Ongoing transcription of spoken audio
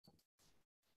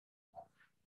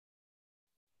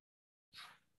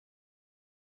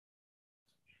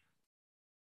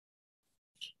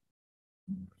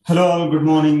Hello, good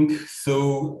morning.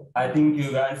 So I think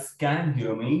you guys can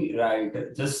hear me, right?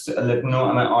 Just let me know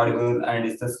am I audible and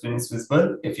is the screen is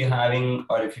visible. If you're having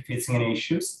or if you're facing any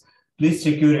issues, please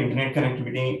check your internet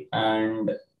connectivity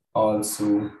and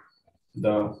also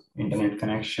the internet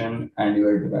connection and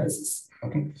your devices.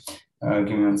 Okay.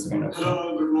 Give me 1 second. Okay.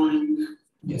 Hello, good morning.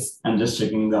 Yes, I'm just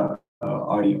checking the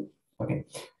audio. Okay.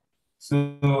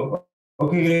 So,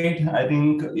 okay, great. I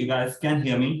think you guys can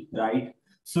hear me, right?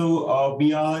 So,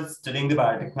 we are studying the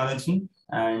biotechnology,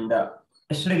 and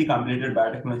yesterday we completed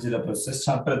biotechnology, the process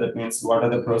chapter. That means what are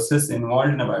the process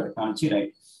involved in a biotechnology,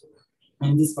 right?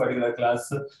 In this particular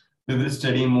class, we will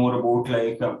study more about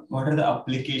like what are the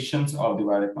applications of the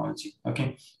biotechnology.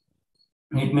 Okay,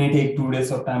 it may take 2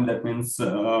 days of time. That means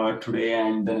today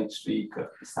and the next week,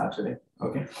 Saturday.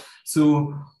 Okay.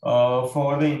 So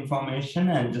for the information,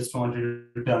 I just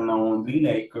wanted to tell now only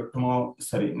like tomorrow,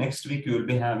 sorry, next week you will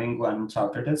be having one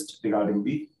chapter test regarding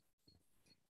the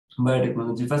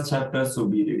biotechnology first chapter. So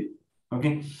be ready.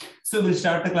 Okay. So we'll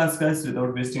start the class, guys,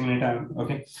 without wasting any time.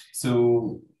 Okay.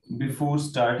 So before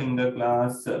starting the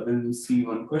class, we'll see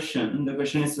one question. The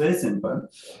question is very simple.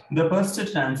 The first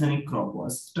transgenic crop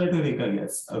was, try to take a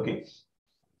guess. Okay,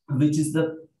 which is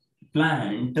the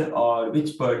plant or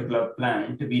which particular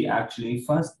plant we actually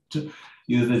first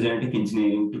use the genetic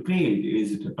engineering to create?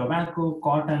 Is it a tobacco,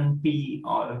 cotton, pea,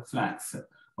 or flax?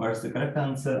 What is the correct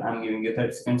answer? I'm giving you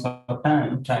 30 seconds of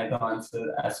time. Try to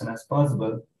answer as soon as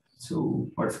possible. So,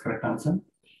 what's the correct answer?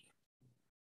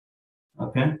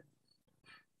 Okay.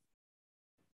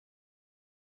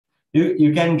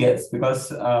 You can guess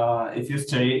because if you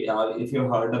study if you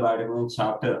heard about it in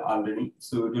chapter already,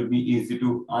 so it will be easy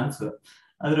to answer.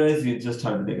 Otherwise, you just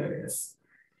have to take a guess.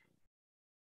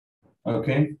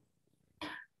 Okay.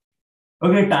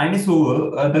 Okay, time is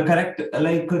over. The correct,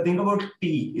 like, think about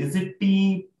tea. Is it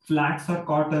tea, flax, or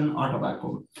cotton, or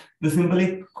tobacco? The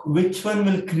simply, which one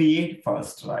will create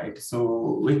first, right?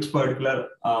 So, which particular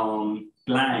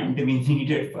plant we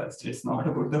needed first? It's not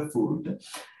about the food.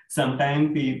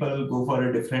 Sometimes people go for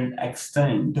a different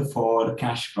extent for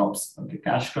cash crops. Okay,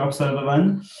 cash crops are the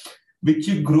one which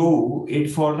you grow it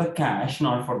for the cash,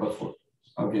 not for the food.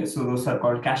 Okay, so those are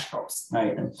called cash crops,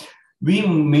 right? We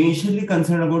majorly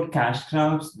concerned about cash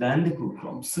crops than the food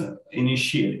crops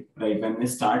initially, right? When we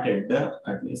started,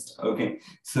 at least. Okay,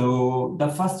 so the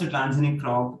first transgenic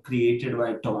crop created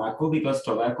by tobacco, because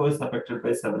tobacco is affected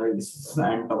by several diseases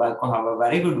and tobacco have a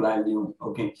very good value.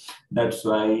 Okay, that's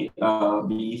why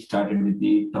we started with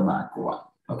the tobacco one.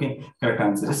 Okay, correct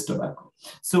answer is tobacco.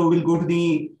 So we'll go to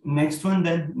the next one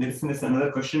then. This is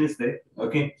another question is there.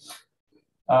 Okay.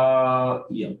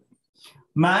 Yeah.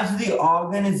 Match the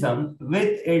organism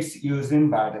with its use in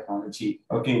biotechnology.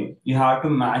 Okay, you have to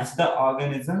match the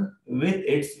organism with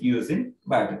its use in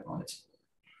biotechnology.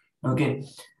 Okay,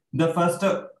 the first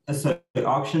sorry,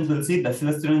 options will see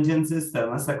Bacillus thuringiensis,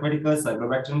 Thermus aquaticus,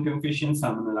 Agrobacterium confucians,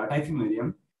 Salmonella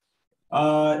typhimurium.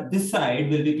 This side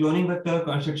will be cloning vector,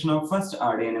 construction of first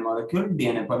RNA molecule,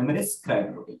 DNA polymerase,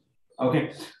 cryo protein.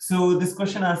 Okay, so this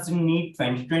question asked in NEET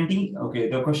 2020. Okay,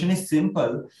 the question is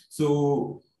simple.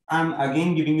 So I'm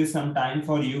again giving you some time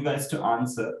for you guys to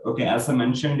answer. Okay, as I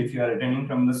mentioned, if you are attending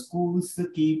from the schools,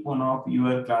 keep one of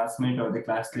your classmate or the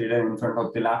class leader in front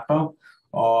of the laptop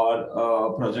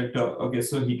or projector. Okay,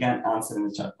 so he can answer in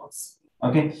the chat box.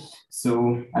 Okay,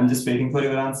 so I'm just waiting for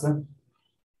your answer.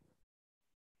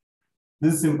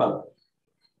 This is simple.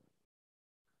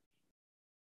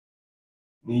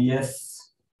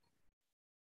 Yes.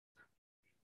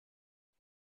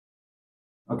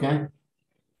 Okay.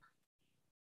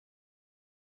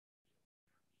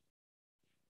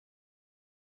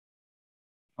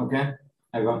 Okay.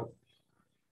 I got.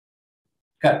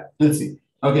 Okay. We'll see.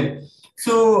 Okay.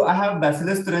 So I have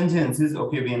Bacillus thuringiensis.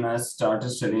 Okay, we must start to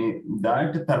study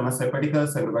that. Thermus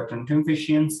aquaticus, Agrobacterium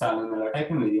confucians, Salmonella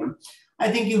typhimurium. I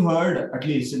think you heard, at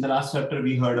least in the last chapter,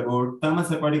 we heard about Thermus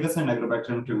aquaticus and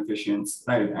Agrobacterium confucians,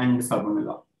 right? And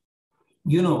Salmonella.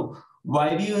 You know,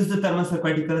 why do you use the Thermus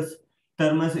aquaticus?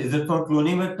 Thermus, is it for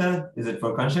cloning vector? Is it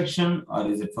for construction? Or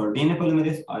is it for DNA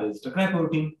polymerase? Or is it a cryo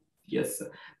protein? Yes.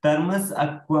 Thermus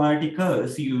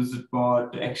aquaticus used for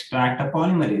to extract a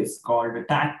polymerase called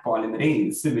TAC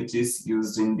polymerase, which is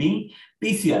used in the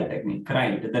PCR technique,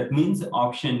 right? That means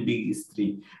option B is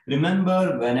 3.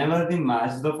 Remember, whenever the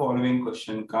match the following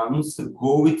question comes,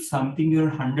 go with something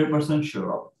you're 100%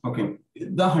 sure of. Okay,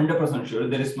 the 100% sure,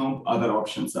 there is no other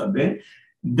options are there.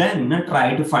 Then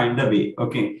try to find the way.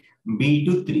 Okay, B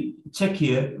to 3. Check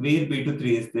here where B to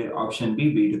 3 is there. Option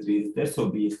B, B to 3 is there. So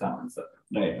B is the answer.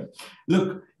 Right.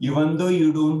 Look, even though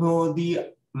you don't know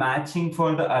the matching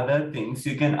for the other things,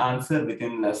 you can answer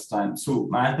within less time. So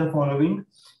match the following.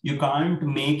 You can't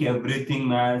make everything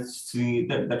match. See,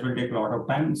 that will take a lot of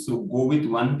time. So go with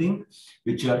one thing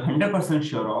which you are 100%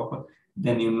 sure of.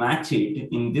 Then you match it.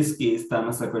 In this case,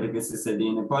 thermocyclic acid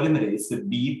DNA polymerase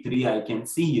B3. I can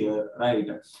see here, right?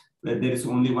 Where there is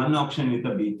only one option with the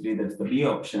B3, that's the B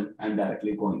option. I'm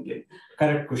directly going there.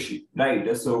 Correct question,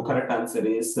 right? So correct answer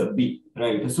is B,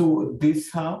 right? So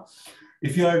this how,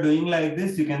 if you are doing like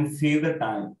this, you can save the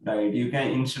time, right? You can,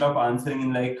 instead of answering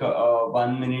in like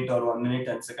 1 minute or 1 minute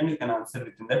 10 seconds, you can answer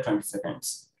within the 20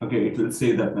 seconds. Okay, it will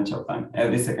save that much of time.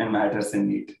 Every second matters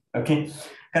in it. Okay,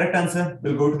 correct answer.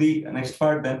 We'll go to the next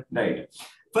part then, right?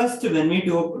 First, when we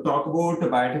talk about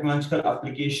biotechnological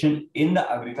application in the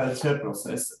agriculture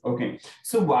process, okay,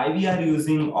 so why we are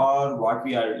using or what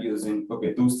we are using,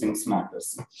 okay, those things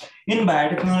matters. In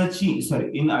biotechnology,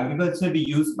 sorry, in agriculture, we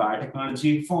use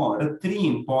biotechnology for three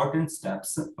important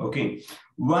steps, okay.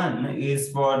 One is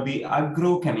for the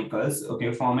agrochemicals,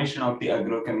 okay, formation of the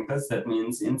agrochemicals, that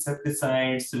means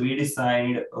insecticides,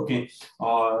 weedicide, okay,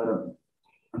 or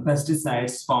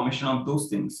pesticides, formation of those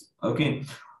things, okay,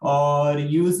 or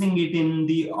using it in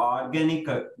the organic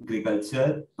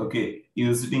agriculture, okay,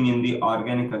 using in the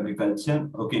organic agriculture,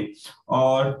 okay,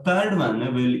 or third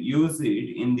one will use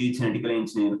it in the genetically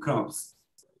engineered crops.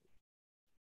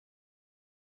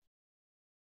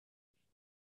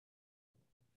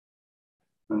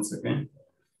 One second,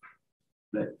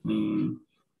 let me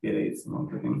erase some of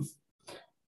the things.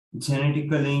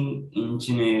 Genetically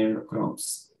engineered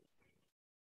crops.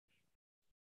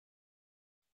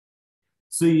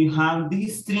 So you have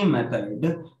these three methods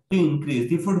to increase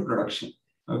the food production.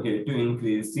 Okay, to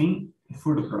increase the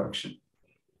food production.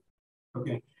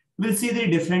 Okay, we'll see the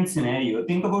different scenario.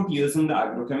 Think about using the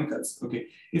agrochemicals. Okay,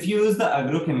 if you use the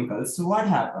agrochemicals, what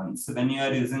happens when you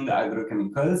are using the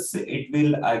agrochemicals? It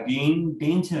will again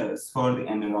dangerous for the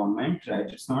environment, right?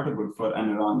 It's not good for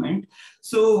environment.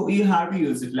 So you have to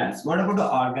use it less. What about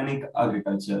the organic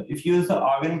agriculture? If you use the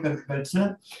organic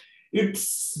agriculture, it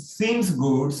seems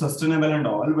good, sustainable and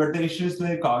all, but the issues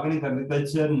like organic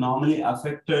agriculture normally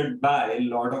affected by a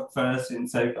lot of pests,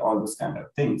 insect, all those kind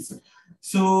of things.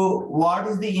 So what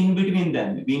is the in between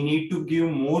then? We need to give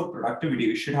more productivity.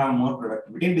 We should have more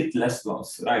productivity with less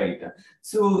loss, right?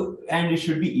 So, and it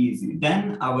should be easy.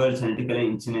 Then our genetically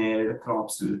engineered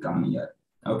crops will come here.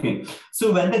 Okay,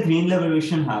 so when the green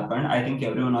revolution happened, I think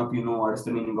every one of you know what is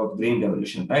the meaning of green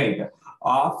revolution, right?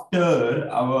 After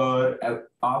our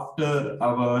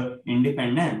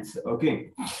independence,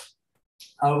 okay,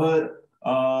 our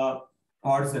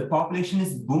what's the population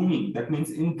is booming. That means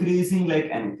increasing like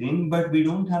anything, but we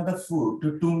don't have the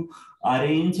food to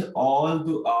arrange all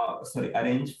the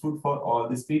arrange food for all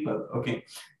these people. Okay,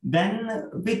 then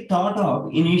we thought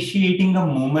of initiating a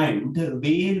movement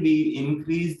where we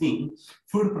increase the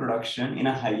food production in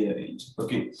a higher range.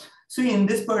 Okay, so in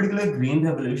this particular green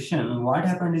revolution, what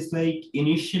happened is like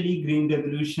initially green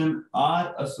revolution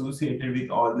are associated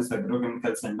with all these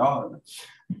agrochemicals and all.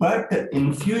 But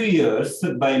in few years,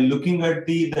 by looking at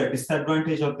the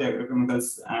disadvantage of the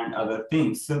agrochemicals and other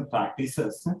things,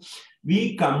 practices,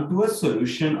 we come to a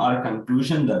solution or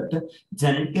conclusion that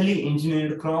genetically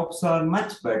engineered crops are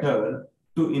much better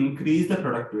to increase the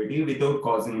productivity without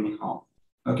causing any harm.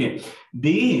 Okay,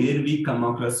 there we come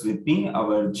across with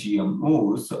our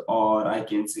GMOs, or I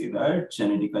can say that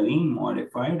genetically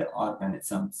modified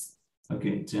organisms.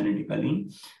 Okay,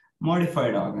 genetically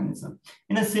modified organism.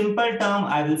 In a simple term,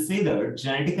 I will say that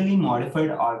genetically modified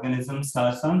organisms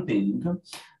are something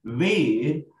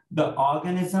where the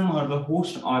organism or the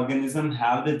host organism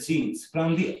have the genes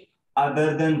from the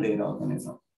other than their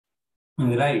organism.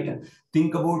 Right.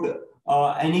 Think about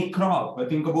any crop.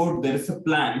 Think about there is a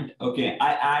plant. Okay,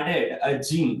 I added a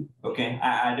gene. Okay,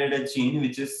 I added a gene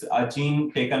which is a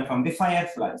gene taken from the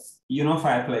fireflies. You know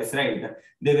fireflies, right?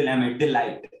 They will emit the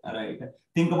light. Right.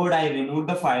 Think about I removed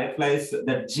the fireflies,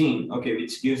 that gene. Okay,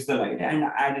 which gives the light, and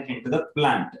add it into the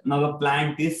plant. Now the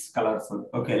plant is colorful.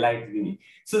 Okay, light green.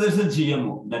 So there's a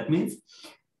GMO. That means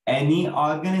any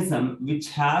organism which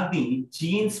have the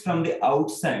genes from the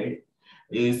outside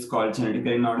is called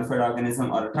genetically modified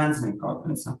organism or a transgenic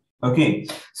organism. Okay,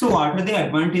 so what are the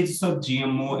advantages of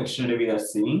GMO extended we are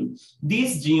seeing?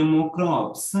 These GMO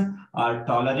crops are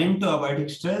tolerant to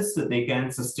abiotic stress. They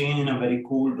can sustain in a very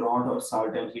cool, drought or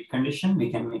salt and heat condition.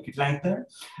 We can make it like that.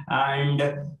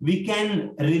 And we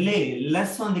can rely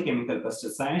less on the chemical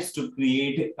pesticides to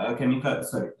create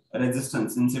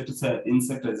resistance,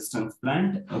 insect resistance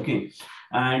plant. Okay,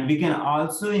 and we can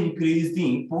also increase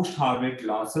the post harvest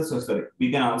losses.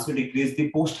 We can also decrease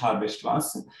the post harvest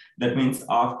loss. That means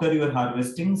after you are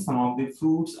harvesting, some of the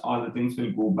fruits, all the things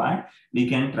will go bad. We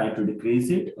can try to decrease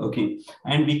it. Okay,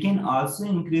 and we can also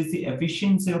increase the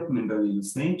efficiency of mineral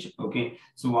usage. Okay,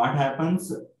 so what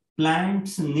happens?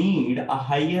 Plants need a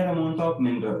higher amount of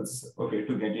minerals, okay,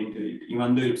 to get into it,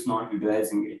 even though it's not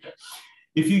utilizing it.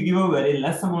 If you give a very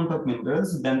less amount of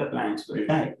minerals, then the plants will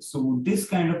die. So this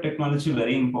kind of technology is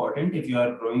very important if you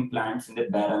are growing plants in the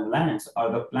barren lands or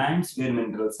the plants where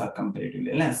minerals are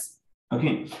comparatively less.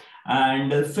 Okay.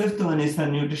 And the fifth one is the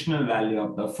nutritional value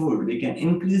of the food. We can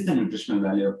increase the nutritional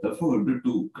value of the food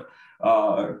to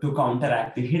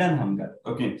counteract the hidden hunger.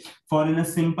 Okay. For in a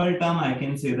simple term, I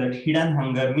can say that hidden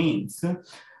hunger means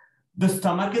the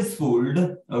stomach is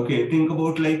full. Okay, think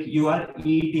about like you are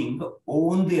eating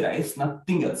only rice,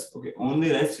 nothing else. Okay,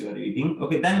 only rice you are eating.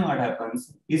 Okay, then what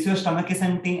happens? Is your stomach is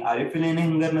empty? Are you feeling any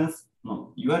hungerness?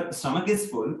 No, your stomach is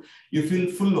full. You feel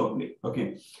full only.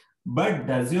 Okay, but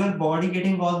does your body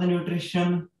getting all the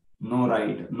nutrition? No,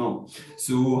 right? No.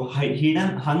 So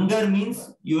hidden hunger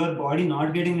means your body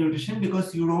not getting nutrition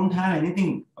because you don't have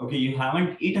anything. Okay, you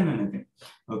haven't eaten anything.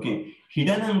 Okay,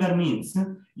 hidden hunger means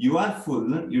you are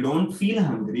full, you don't feel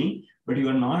hungry, but you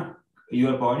are not,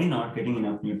 your body not getting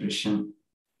enough nutrition.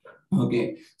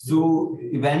 Okay, so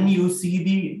when you see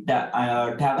the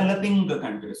developing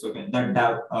countries, okay,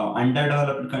 the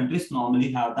underdeveloped countries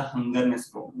normally have the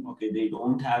hungerness problem. Okay, they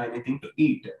don't have anything to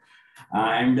eat,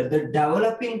 and the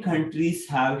developing countries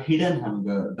have hidden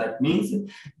hunger. That means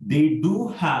they do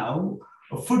have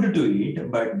food to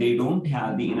eat, but they don't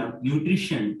have the enough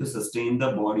nutrition to sustain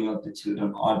the body of the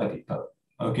children or the people.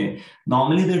 Okay,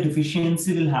 normally the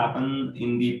deficiency will happen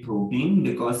in the protein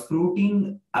because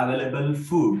protein available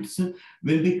foods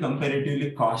will be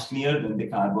comparatively costlier than the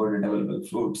carbohydrate available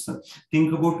foods.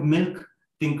 Think about milk,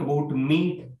 think about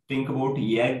meat, think about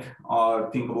egg, or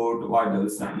think about what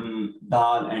else,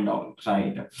 dal and all,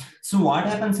 right? So what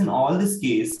happens in all this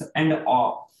case, and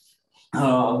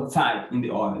fat in the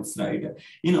oils, right?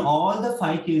 In all the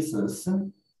five cases,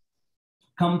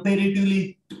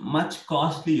 comparatively much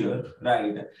costlier,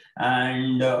 right?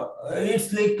 And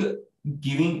it's like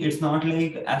giving, it's not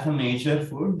like as a major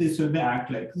food, this will be act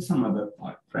like some other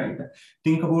part, right?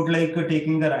 Think about like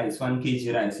taking the rice, 1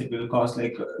 kg rice, it will cost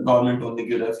like government only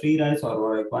give a free rice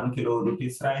or like 1 kilo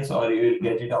rupees rice, or you will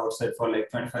get it outside for like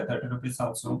 25-30 rupees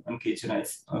also, 1 kg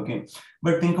rice. Okay,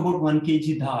 but think about 1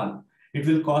 kg dal, it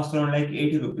will cost around like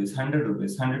 80 rupees, 100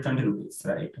 rupees, 120 rupees,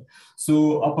 right?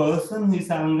 So a person who is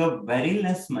having a very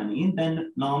less money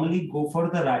then normally go for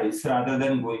the rice rather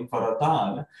than going for a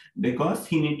dal because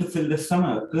he need to fill the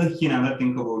stomach. He never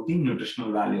think about the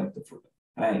nutritional value of the food.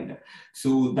 Right.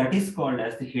 So that is called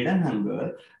as the hidden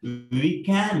hunger. We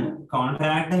can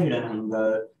counteract the hidden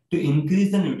hunger to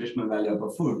increase the nutritional value of a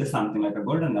food, something like a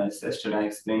golden rice. Yesterday I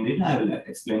explained it. I will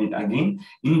explain it again.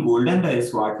 In golden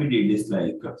rice, what we did is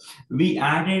like we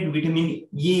added vitamin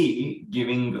A,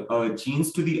 giving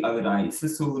genes to the rice.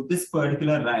 So this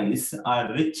particular rice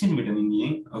are rich in vitamin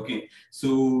A. Okay,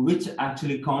 so which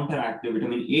actually counteract the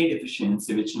vitamin A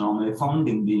deficiency, which normally found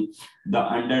in the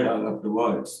underdeveloped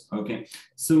worlds. Okay,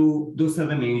 so those are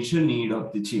the major need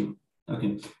of the gene.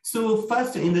 Okay, so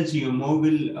first in the GMO,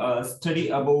 we'll study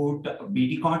about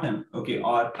BT cotton, okay,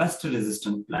 or pest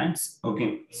resistant plants,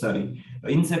 okay, sorry,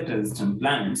 insect resistant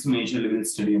plants. Majorly we'll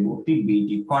study about the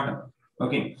BT cotton.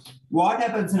 Okay, what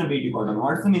happens in a BT cotton?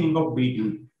 What's the meaning of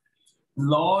BT?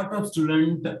 Lot of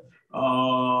student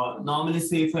normally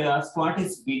say, if I ask what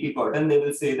is BT cotton, they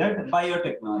will say that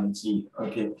biotechnology.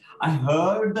 Okay, I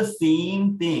heard the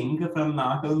same thing from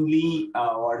not only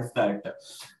what is that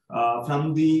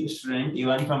from the student,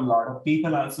 even from a lot of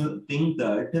people also think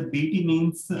that BT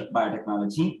means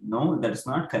biotechnology. No, that's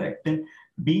not correct.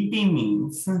 BT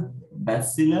means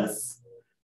Bacillus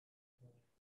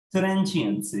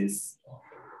thuringiensis.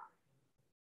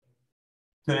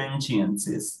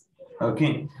 Thuringiensis.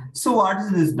 Okay, so what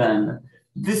is this then?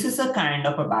 This is a kind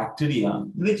of a bacteria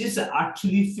which is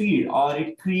actually feed, or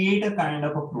it create a kind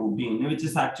of a protein which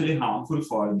is actually harmful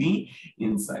for the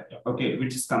insect. Okay,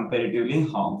 which is comparatively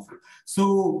harmful.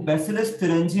 So Bacillus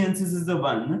thuringiensis is the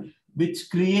one which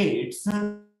creates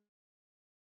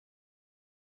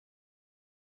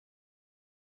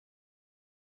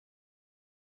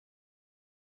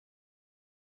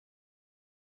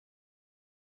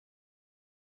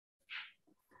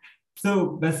So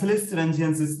Bacillus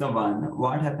thuringiensis is the one.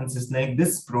 What happens is like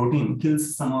this protein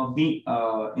kills some of the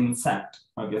insect.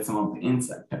 Okay, some of the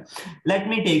insect. Let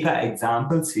me take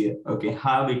examples here. Okay,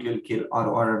 how it will kill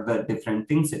or the different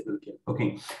things it will kill.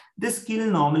 Okay, this kill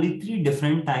normally three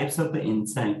different types of the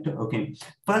insect. Okay,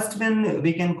 first one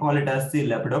we can call it as the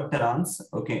lepidopterans.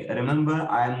 Okay, remember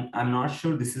I'm not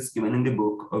sure this is given in the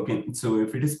book. Okay, so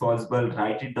if it is possible,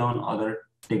 write it down or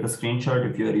take a screenshot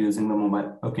if you are using the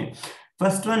mobile. Okay.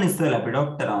 First one is the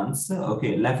lepidopterans.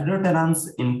 Okay, lepidopterans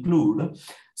include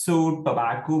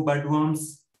tobacco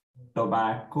budworms,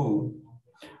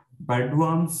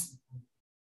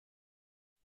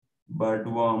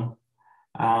 budworm,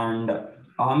 and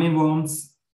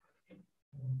armyworms.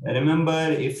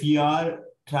 Remember, if you are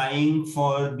trying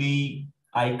for the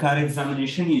ICAR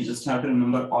examination, you just have to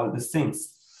remember all these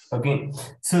things. Okay,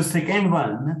 so second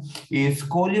one is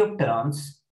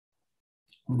coleopterans.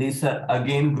 These are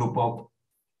again group of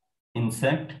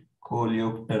insect,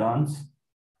 coleopterans.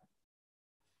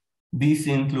 These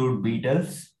include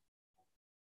beetles.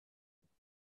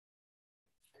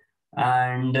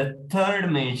 And the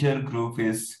third major group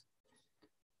is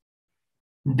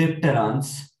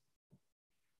dipterans,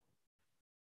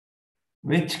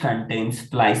 which contains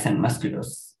flies and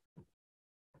mosquitoes.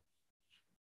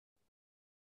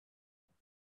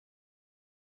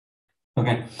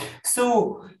 Okay,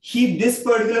 so this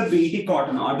particular BT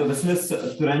cotton or the Bacillus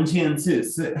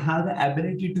thuringiensis has the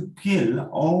ability to kill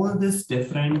all these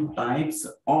different types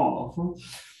of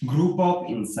group of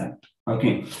insect.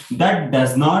 Okay, that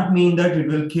does not mean that it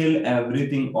will kill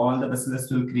everything, all the bacillus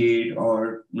will create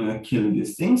or kill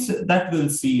these things. That we'll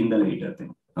see in the later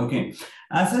thing. Okay,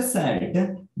 as I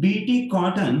said, BT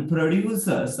cotton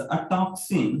produces a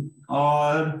toxin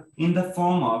or in the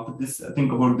form of this,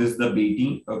 think about this, the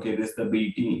BT, okay, this is the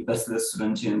BT, Bacillus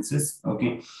thuringiensis,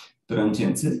 okay,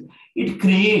 thuringiensis. It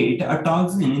creates a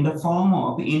toxin in the form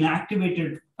of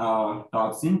inactivated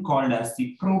toxin called as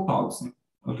the protoxin.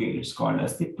 Okay, it's called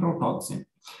as the protoxin.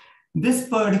 This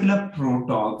particular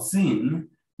protoxin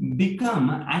become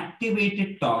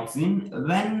activated toxin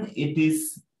when it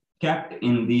is kept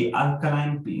in the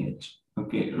alkaline pH.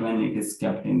 Okay, when it is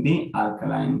kept in the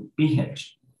alkaline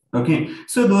pH. Okay,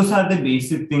 so those are the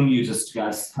basic things you just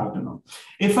guys have to know.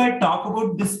 If I talk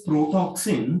about this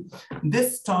protoxin,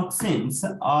 these toxins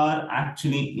are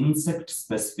actually insect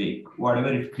specific.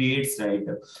 Whatever it creates, right?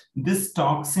 These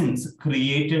toxins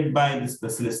created by this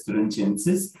Bacillus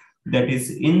thuringiensis, that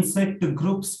is insect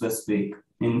group specific.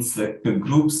 Insect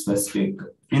group specific.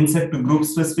 Insect group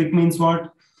specific means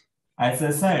what? As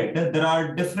I said, there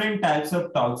are different types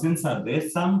of toxins are there.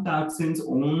 Some toxins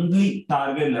only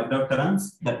target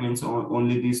lepidopterans. That means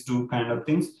only these two kind of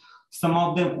things. Some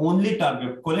of them only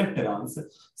target coleopterans.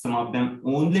 Some of them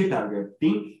only target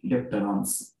the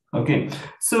dipterans. Okay.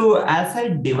 So as I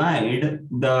divide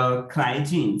the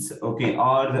cryogenes, okay,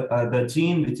 or the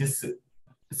gene which is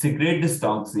secrete this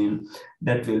toxin,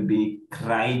 that will be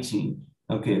crygene.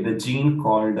 Okay, the gene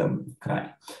called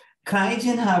cry.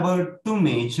 Crygene have three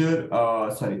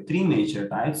major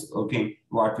types. Okay,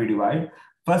 what we divide.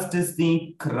 First is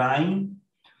the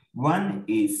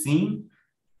cry1AC,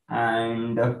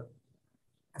 and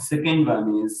second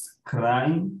one is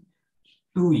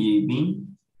cry2AB.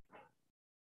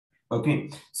 Okay,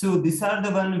 so these are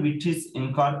the one which is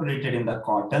incorporated in the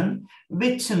cotton,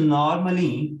 which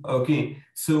normally, okay,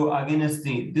 so against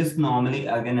this normally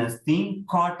against the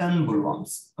cotton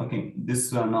bollworms. Okay, this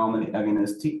one normally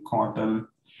against the cotton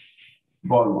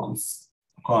bollworms.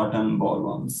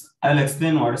 I'll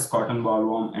explain what is cotton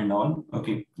bollworm and all,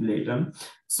 okay, later.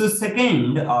 So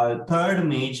second or third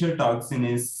major toxin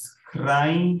is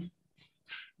cry1AB,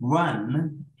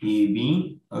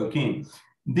 okay.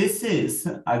 This is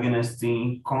against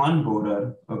the corn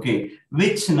borer, okay,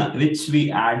 which we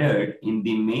added in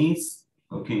the maize,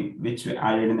 okay, which is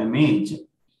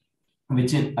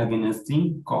against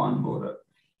the corn borer,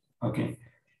 okay,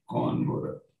 corn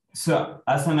borer. So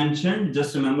as I mentioned,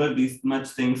 just remember these much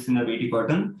things in the BT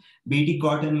cotton. BT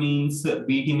cotton means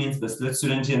Bacillus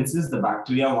thuringiensis, the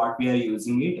bacteria what we are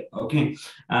using it, okay,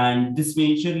 and this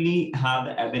majorly have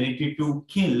the ability to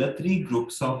kill three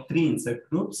insect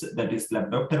groups, that is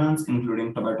lepidopterans,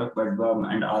 including tobacco budworm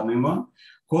and armyworm,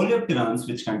 coleopterans,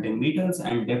 which contain beetles,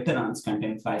 and dipterans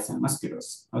contain flies and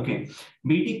mosquitoes. Okay,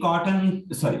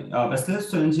 Bacillus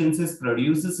thuringiensis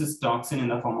produces this toxin in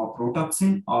the form of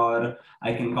protoxin, or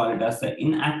I can call it as the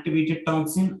inactivated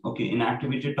toxin. Okay,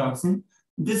 inactivated toxin.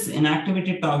 This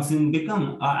inactivated toxin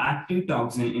become an active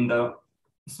toxin in the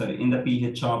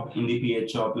pH of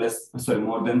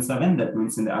more than 7. That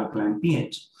means in the alkaline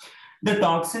pH. The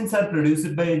toxins are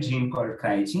produced by a gene called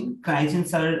cryogene.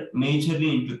 Cryogens are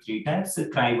majorly into three types: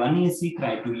 Cry1AC,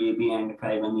 Cry2AB, and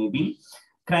Cry1AB.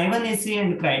 Cry1AC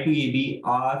and Cry2AB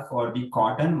are for the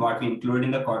cotton. What we include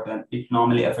in the cotton, it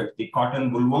normally affects the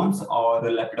cotton bollworms or the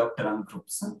lepidopteran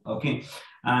groups. Okay,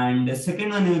 and the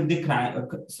second one is the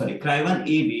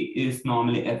Cry1AB is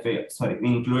normally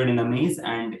included in the maize,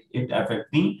 and it affects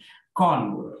the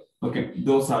corn borer. Okay,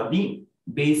 those are the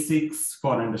basics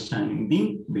for understanding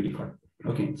the BT cotton.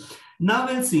 Okay, now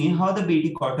we'll see how the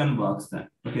BT cotton works then.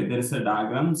 Okay, there is a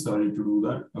diagram, sorry to do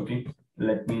that. Okay,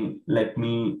 let me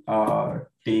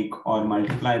take or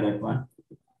multiply that one.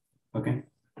 Okay.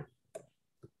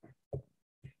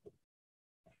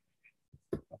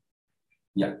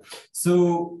 Yeah,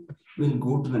 so we'll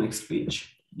go to the next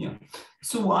page. Yeah,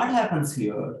 so what happens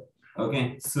here?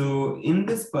 Okay, so in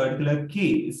this particular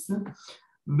case,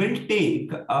 we'll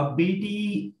take a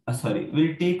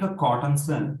we'll take a cotton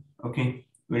cell. Okay,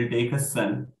 we'll take a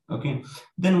cell. Okay,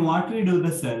 then what we do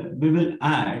the cell, we will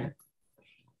add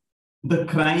the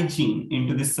cry gene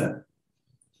into the cell.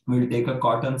 We'll take a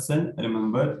cotton cell.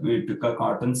 Remember, we took a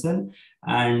cotton cell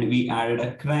and we added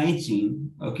a cry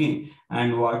gene. Okay,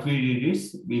 and what we did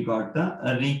is we got the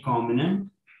recombinant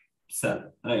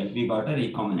cell. Right, we got a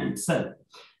recombinant cell.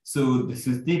 So this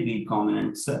is the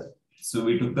recombinant cell. So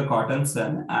we took the cotton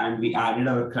cell and we added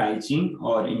our cry gene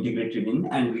or integrated in,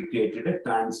 and we created a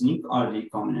transgenic or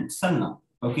recombinant cell now.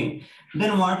 Okay,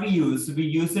 then what we use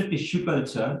a tissue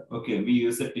culture. Okay, we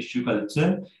use a tissue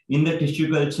culture. In the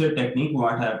tissue culture technique,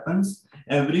 what happens?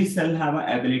 Every cell have an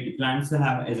ability, plant cell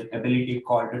have an ability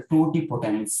called a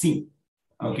totipotency.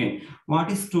 Okay,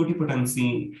 what is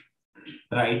totipotency?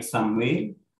 Write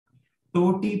somewhere.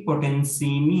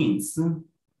 Totipotency means,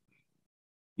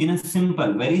 in a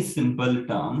simple, very simple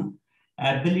term,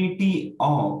 ability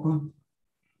of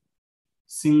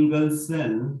single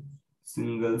cell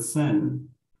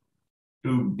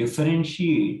to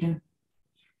differentiate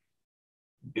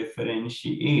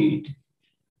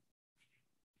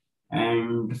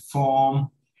and form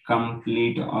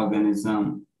complete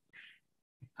organism,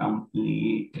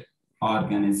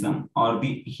 or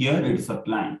here it's a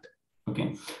plant.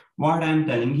 Okay, what I'm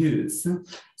telling you is,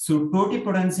 so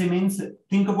totipotency means,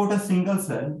 think about a single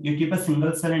cell. You keep a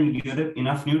single cell and give it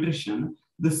enough nutrition.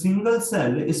 The single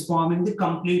cell is forming the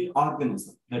complete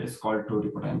organism. That is called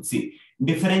totipotency.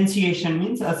 Differentiation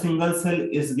means a single cell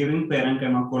is giving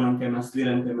parenchyma, collenchyma,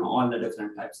 sclerenchyma, all the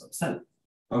different types of cell.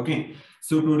 Okay,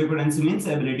 so totipotency means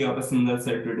ability of a single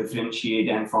cell to differentiate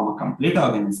and form a complete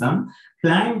organism.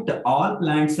 All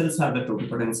plant cells have the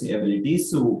totipotency ability.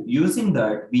 So using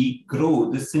that, we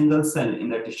grow the single cell in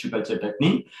the tissue culture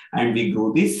technique, and we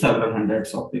grow these several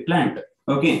hundreds of the plant.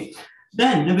 Okay,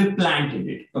 then we planted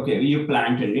it. Okay, we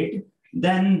planted it.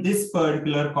 Then this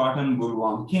particular cotton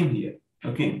bollworm came here.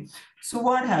 Okay, so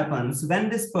what happens when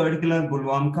this particular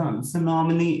bollworm comes?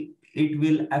 Normally, it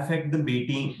will affect the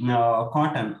BT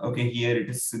cotton. Okay, here it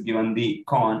is given the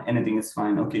corn, anything is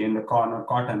fine. Okay, in the corn or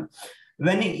cotton.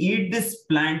 When you eat this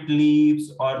plant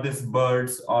leaves or this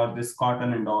birds or this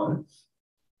cotton and all,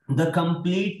 the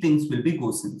complete things will be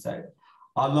goes inside,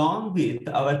 along with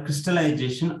our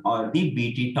crystallization or the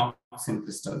BT toxin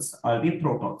crystals or the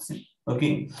protoxin.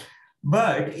 Okay.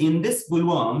 But in this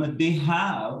bollworm, they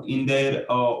have in their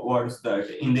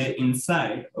in their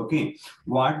inside, okay,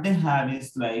 what they have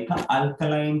is like an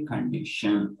alkaline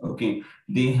condition. Okay,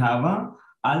 they have a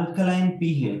alkaline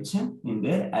pH in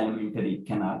their alimentary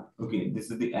canal. Okay, this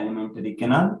is the alimentary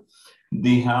canal.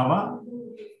 They have a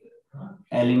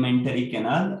alimentary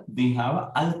canal. They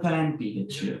have alkaline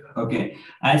pH here. Okay,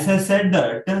 as I said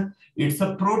that it's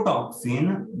a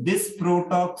protoxin. This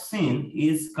protoxin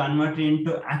is converted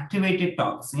into activated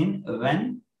toxin.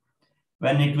 When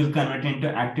it will convert into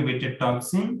activated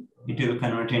toxin, it will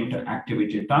convert into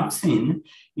activated toxin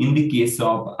in the case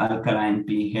of alkaline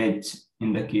pH.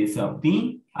 In the case of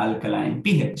the alkaline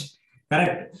pH.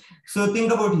 Correct. So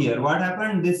think about here. What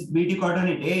happened? This BT cotton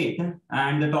it ate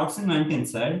and the toxin went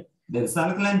inside. There is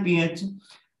alkaline pH.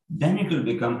 Then it will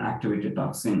become activated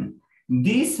toxin.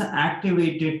 These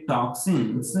activated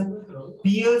toxins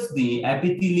pierce the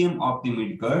epithelium of the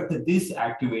midgut. These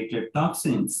activated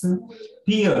toxins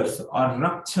pierce or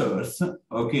ruptures,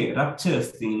 okay,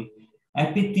 ruptures the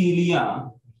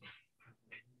epithelia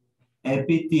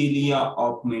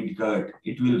of midgut.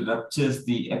 It will ruptures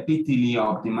the epithelia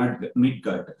of the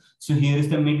midgut. So here is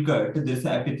the midgut. This is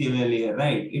the epithelial layer,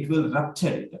 right? It will rupture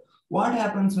it. What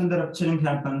happens when the rupturing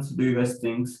happens? Do you guys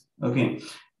think? Okay.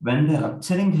 When the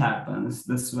rupturing happens,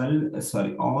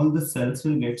 all the cells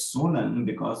will get swollen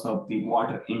because of the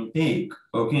water intake.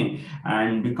 Okay,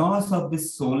 and because of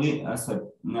this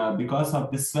because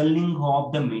of the swelling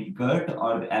of the midgut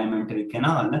or the alimentary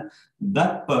canal,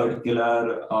 that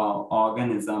particular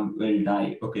organism will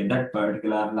die. Okay, that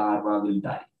particular larva will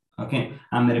die. Okay,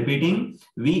 I'm repeating.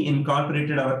 We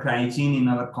incorporated our cryogene in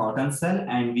our cotton cell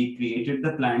and we created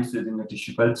the plants using the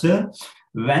tissue culture.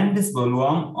 When this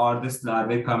bollworm or this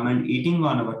larvae come and eating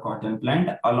on our cotton plant,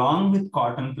 along with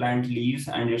cotton plant leaves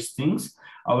and its things,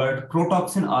 our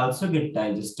protoxin also get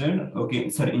digested,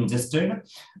 ingested.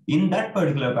 In that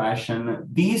particular fashion,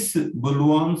 these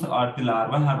bollworms or the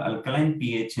larvae have alkaline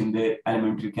pH in the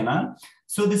alimentary canal.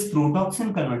 So this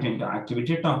protoxin convert into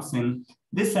activated toxin.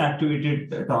 This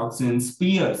activated toxin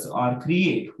spears or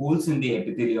create holes in the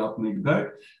epithelium of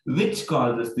midgut, which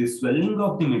causes the swelling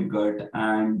of the midgut,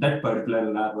 and that particular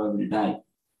larva will die.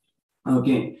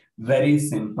 Okay, very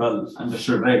simple,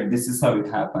 understood, right? This is how it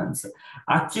happens.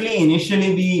 Actually,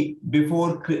 initially,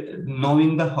 before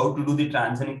knowing how to do the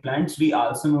transgenic plants, we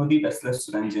also know the Bacillus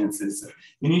thuringiensis.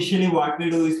 Initially, what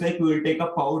we do is like we will take a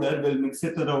powder, we'll mix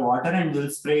it with the water, and we'll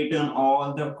spray it on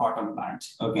all the cotton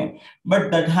plants. Okay,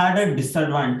 but that had a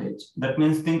disadvantage. That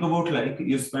means think about like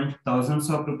you spent thousands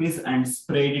of rupees and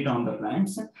sprayed it on the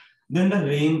plants. Then the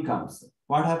rain comes.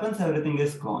 What happens? Everything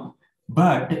is gone.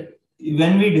 But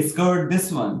when we discovered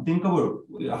this one, think about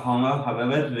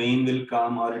however rain will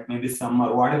come, or it may be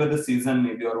summer, whatever the season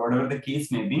may be, or whatever the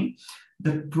case may be,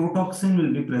 the protoxin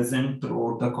will be present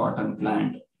throughout the cotton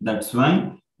plant. That's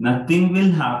why nothing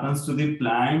will happen to the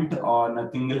plant or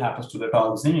nothing will happen to the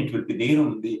toxin. It will be there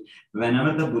only.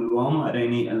 Whenever the bollworm or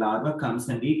any larva comes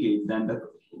and eat it, then the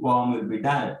worm will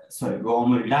die.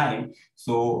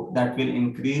 So that will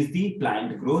increase the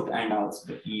plant growth and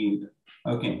also the yield.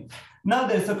 Okay. Now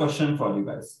there's a question for you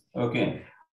guys. Okay.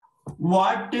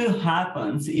 What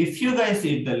happens if you guys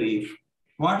eat the leaf?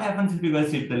 What happens if you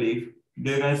guys eat the leaf?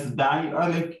 Do you guys die or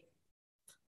like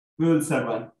we will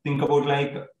survive? Think about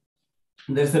like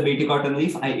there's a Bt cotton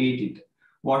leaf, I ate it.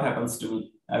 What happens to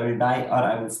me? I will die or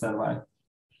I will survive?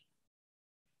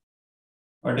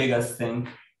 What do you guys think?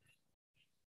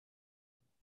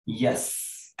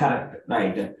 Yes, correct,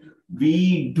 right.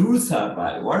 We do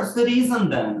survive. What's the reason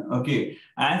then? Okay,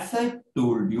 as I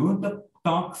told you, the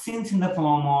toxins in the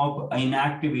form of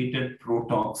inactivated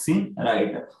protoxin,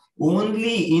 right?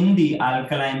 Only in the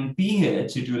alkaline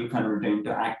pH, it will convert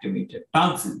into activated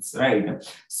toxins, right?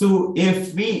 So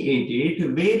if we eat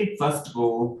it, where it first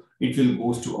go, it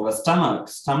will go to our stomach.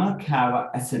 Stomach have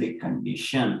an acidic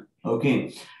condition,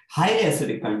 okay? Highly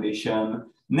acidic condition.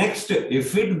 Next,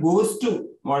 if it goes to,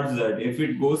 what is that? If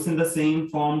it goes in the same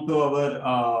form to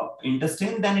our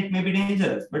intestine, then it may be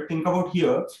dangerous. But think about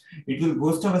here, it will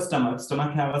go to our stomach.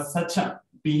 Stomach have such a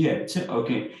pH,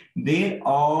 okay? There,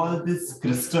 all these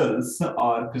crystals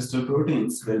or crystal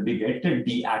proteins will be get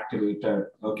deactivated,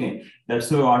 okay?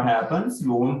 That's why what happens,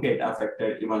 you won't get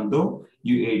affected even though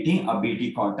you eating a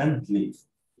Bt cotton leaf,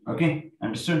 okay?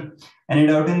 Understood? Any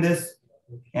doubt in this?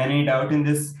 Any doubt in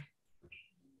this?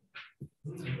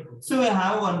 So I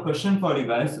have one question for you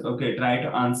guys. Okay, try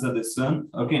to answer this one.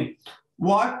 Okay,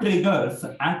 what triggers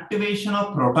activation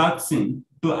of protoxin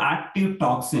to active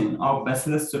toxin of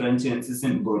Bacillus thuringiensis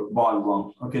in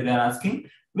bollworm? Okay, they're asking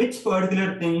which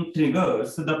particular thing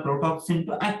triggers the protoxin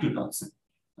to active toxin.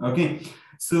 Okay,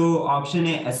 so option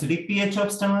A, acidic pH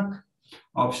of stomach.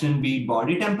 Option B,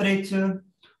 body temperature.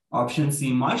 Option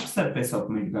C, moist surface of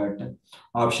midgut.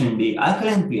 Option D,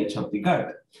 alkaline pH of the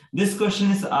gut. This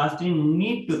question is asked in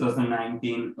NEET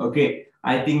 2019. Okay,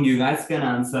 I think you guys can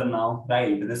answer now,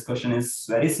 right? This question is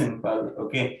very simple.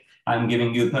 Okay, I'm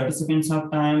giving you 30 seconds of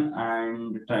time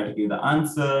and try to give the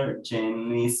answer.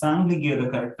 Jenny Sangli gave the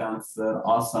correct answer.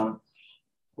 Awesome.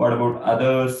 What about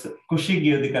others? Kushi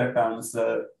gave the correct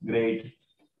answer. Great.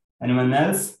 Anyone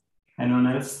else? Anyone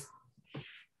else?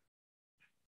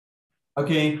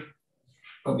 Okay.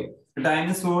 Okay. Time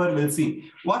is over. We'll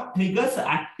see what triggers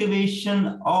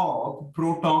activation of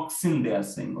protoxin. They are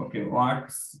saying. Okay.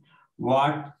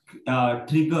 What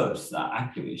triggers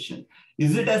activation?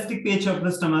 Is it acidic pH of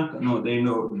the stomach? No, they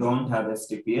don't have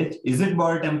acidic pH. Is it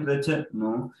body temperature?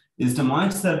 No. Is it a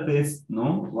moist surface?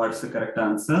 No. What's the correct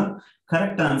answer?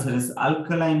 Correct answer is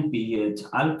alkaline pH.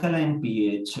 Alkaline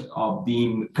pH of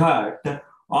the gut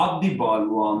of the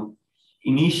bollworm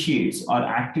initiates or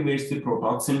activates the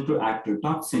protoxin to active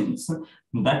toxins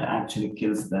that actually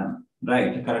kills them.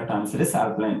 Right, correct answer is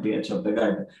alkaline pH of the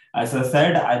gut. As I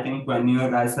said, I think when you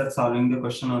guys are solving the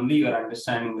question only, you're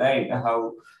understanding, right,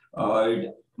 how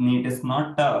NEET is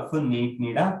not tough, NEET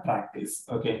need a practice.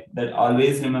 Okay, that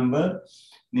always remember,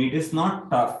 NEET is not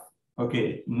tough.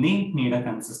 Okay, NEET need a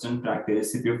consistent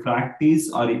practice. If you practice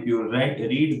or if you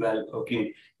read well,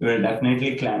 okay, you will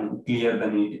definitely clear the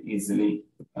NEET easily.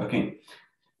 Okay.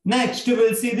 Next,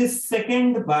 we'll see the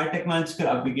second biotechnological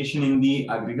application in the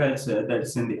agriculture, that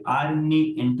is in the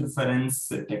RNA interference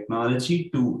technology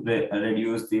to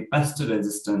reduce the pest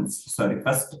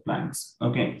plants.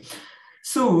 Okay.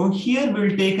 So here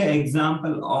we'll take an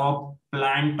example of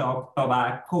plant of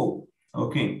tobacco.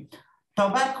 Okay.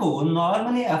 Tobacco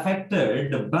normally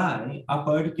affected by a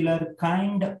particular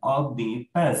kind of the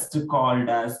pest called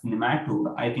as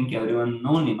nematode. I think everyone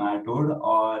know nematode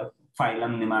or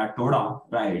phylum Nematoda,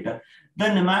 right? The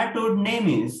nematode name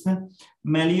is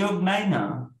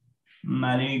Meliognyna,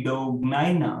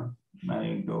 Melidogyna,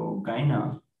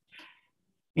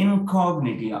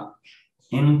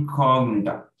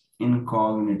 incognita.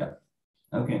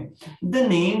 Okay, the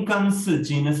name comes,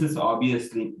 genus is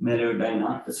obviously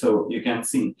Meliodina, so you can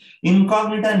see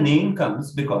incognita name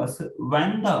comes because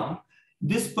when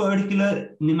this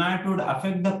particular nematode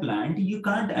affect the plant, you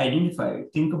can't identify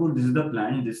it. Think about, this is the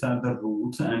plant, these are the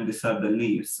roots, and these are the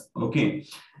leaves. Okay,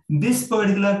 this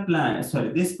particular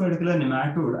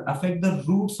nematode affect the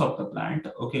roots of the plant.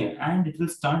 Okay, and it will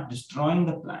start destroying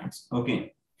the plants.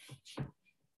 Okay.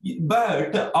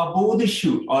 But above the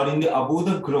shoot or above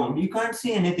the ground, you can't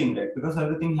see anything, right? Because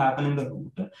everything happen in the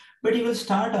root. But you will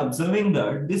start observing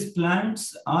that these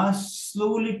plants are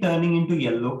slowly turning into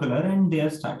yellow color and they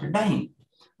have started dying.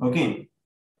 Okay.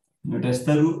 You test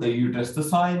the root, you test the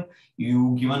soil,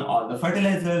 you given all the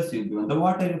fertilizers, you given the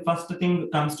water. First thing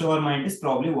comes to our mind is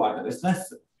probably water is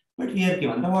less. But we are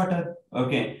given the water.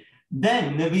 Okay.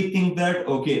 Then we think that,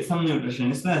 okay, some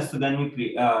nutrition is less. So then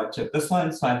we check the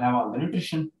soil have all the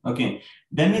nutrition. Okay.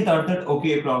 Then we thought that,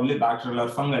 okay, probably bacterial or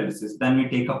fungal disease. Then we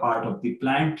take a part of the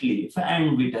plant leaf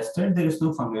and we tested there is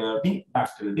no fungal or the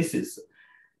bacterial disease.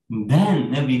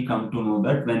 Then we come to know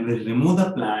that when we remove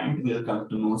the plant, we'll come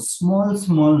to know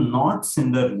small knots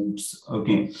in the roots.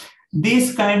 Okay.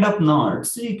 These kind of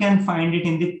knots, you can find it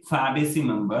in the Fabaceae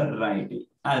member, right?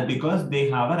 Because they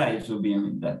have a rhizobium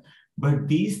in them. But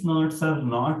these knots are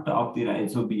not of the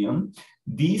rhizobium.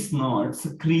 These knots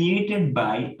created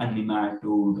by a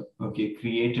nematode. Okay,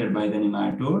 created by the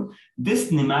nematode.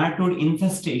 This nematode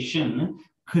infestation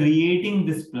creating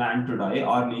this plant to die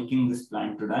or making this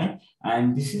plant to die,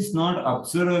 and this is not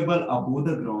observable above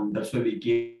the ground. That's why we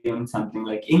gave something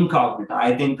like incognita.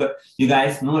 I think you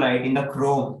guys know, right? In the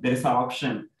Chrome there is an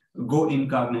option, go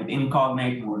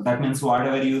incognite mode. That means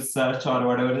whatever you search or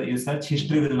whatever you search,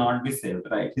 history will not be saved,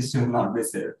 right? History will not be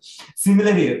saved.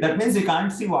 Similar here, that means you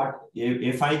can't see what,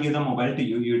 if I give the mobile to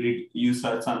you, you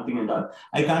search something and all,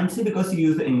 I can't see because you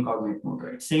use the incognite mode,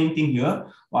 right? Same thing here.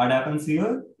 What happens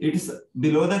here, it is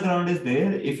below the ground is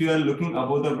there. If you are looking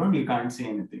above the ground, you can't see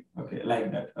anything. Okay,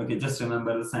 like that. Okay, just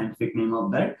remember the scientific name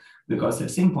of that because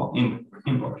it's important.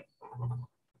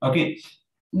 Okay.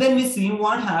 Then we see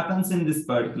what happens in this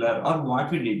particular, or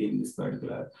what we did in this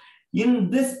particular. In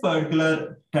this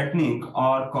particular technique,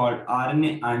 or called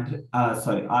RNA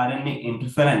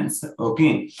interference.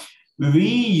 Okay,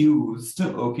 we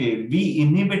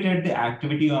inhibited the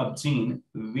activity of gene.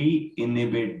 We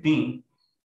inhibit the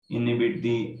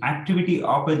activity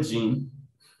of a gene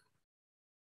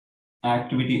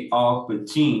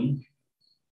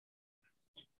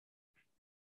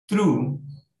through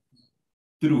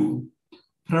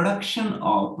production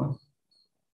of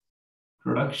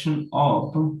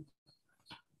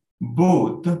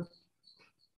both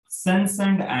sense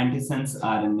and antisense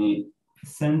RNA.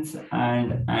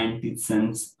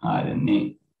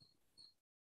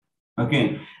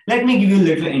 Okay, let me give you a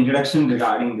little introduction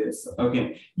regarding this.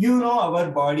 Okay, you know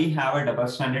our body have a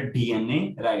double-stranded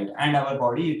DNA, right? And our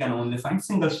body, you can only find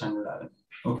single-stranded RNA.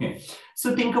 Okay,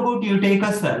 so think about, you take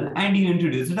a cell and you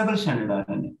introduce a double-stranded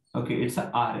RNA. Okay, it's a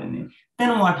RNA.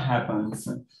 Then what happens?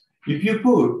 If you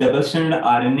put double-stranded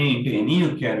RNA into any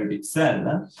eukaryotic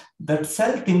cell, that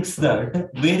cell thinks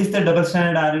that, where is the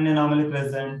double-stranded RNA normally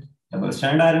present?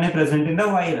 Double-stranded RNA present in the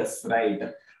virus, right?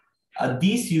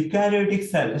 These eukaryotic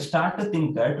cells start to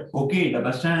think that, okay,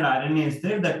 double-stranded RNA is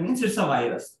there, that means it's a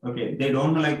virus. Okay, they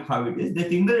don't know like how it is. They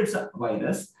think that it's a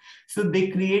virus. So they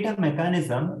create a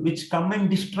mechanism which come and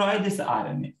destroy this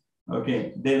RNA.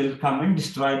 Okay, they will come and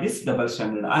destroy this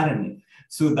double-stranded RNA.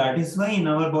 So that is why in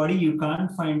our body, you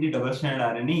can't find the double-stranded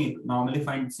RNA. You normally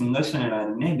find single-stranded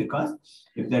RNA, because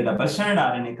if the double-stranded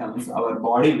RNA comes, our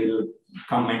body will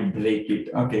come and break it.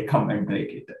 Okay, come and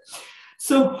break it.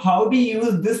 So how we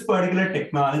use this particular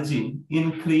technology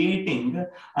in creating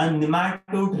a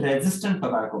nematode-resistant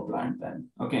tobacco plant then?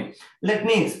 Okay, let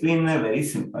me explain in a very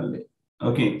simple way.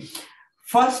 Okay,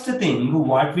 First thing,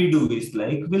 what we do is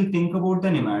like, we'll think about the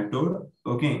nematode.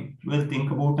 Okay, we'll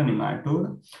think about a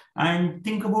nematode and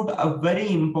think about a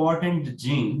very important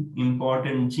gene for the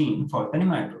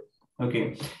nematode.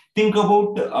 Okay, think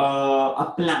about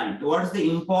a plant. What's the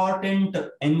important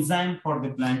enzyme for the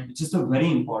plant, which is a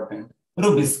very important?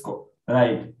 Rubisco,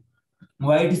 right?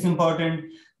 Why it is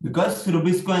important? Because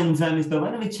Rubisco enzyme is the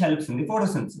one which helps in the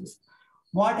photosynthesis.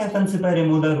 What happens if I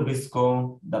remove the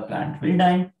Rubisco? The plant will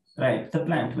die, right? The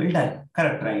plant will die,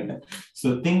 correct, right?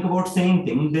 So think about same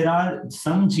thing. There are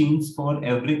some genes for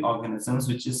every organism,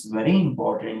 which is very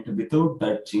important. Without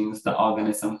that genes, the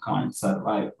organism can't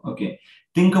survive, okay?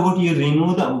 Think about you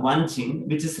remove the one gene,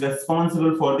 which is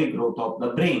responsible for the growth of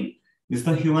the brain. Is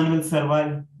the human will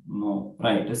survive? No,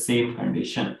 right? The same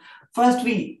condition. First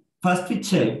we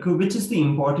check which is the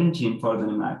important gene for the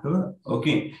nematode.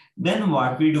 Okay. Then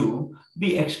what we do,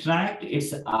 we extract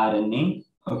its RNA.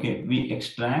 Okay. We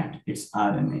extract its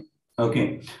RNA.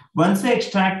 Okay. Once we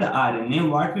extract the RNA,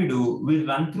 what we do, we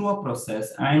run through a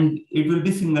process and it will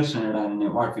be single stranded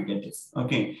RNA. What we get is,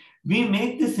 okay, we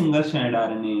make the single stranded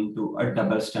RNA into a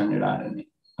double stranded RNA.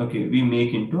 Okay. We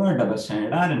make into a double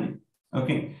stranded RNA.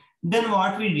 Okay. Then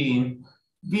what we do,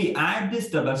 we add this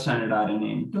double-stranded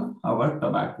RNA into our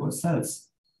tobacco cells.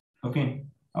 Okay,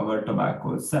 our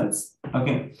tobacco cells.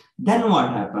 Okay, then what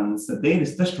happens? There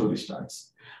is the story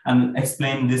starts. And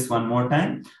explain this one more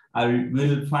time.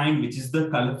 Will find which is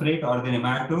the culprit or the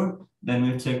nematode. Then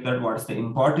we'll check that what's the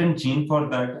important gene for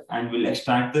that, and we'll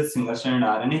extract the single-stranded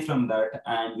RNA from that,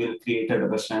 and we'll create a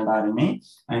double-stranded RNA,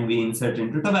 and we insert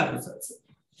into tobacco cells.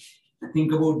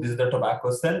 Think about this is the tobacco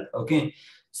cell. Okay.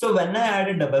 So when I add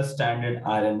a double-stranded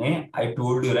RNA, I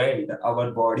told you, right,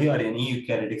 our body or any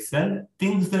eukaryotic cell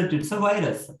thinks that it's a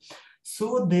virus.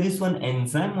 So there is one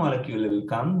enzyme molecule will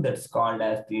come that's called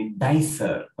as the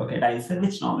dicer. Okay, dicer,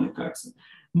 which normally cuts.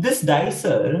 This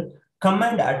dicer come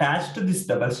and attach to this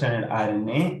double-stranded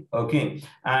RNA. Okay,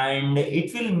 and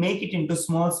it will make it into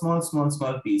small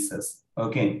pieces.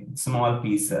 Okay, small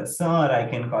pieces. Or I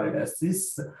can call it as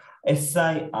this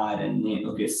siRNA,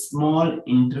 okay, small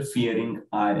interfering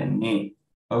RNA.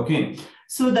 Okay,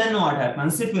 so then what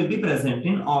happens? It will be present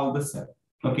in all the cell.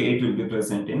 Okay, it will be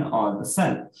present in all the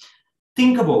cell.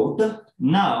 Think about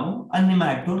now a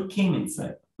nematode came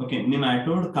inside. Okay,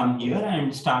 nematode come here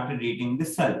and started eating the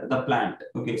cell, the plant.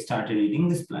 Okay, started eating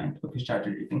this plant. Okay,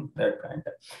 started eating that plant.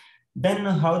 Then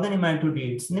how the nematode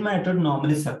eats? Nematode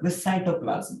normally suck the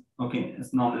cytoplasm. Okay,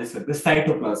 it's normally suck the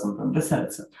cytoplasm from the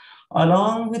cells.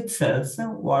 Along with cells,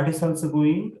 what is also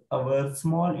going? Our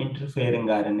small interfering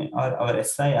RNA or our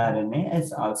siRNA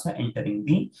is also entering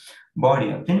the body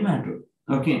of the nematode.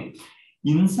 Okay.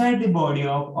 Inside the body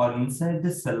of or inside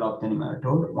the cell of the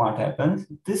nematode, what happens?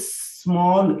 This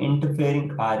small interfering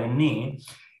RNA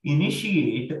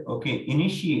initiate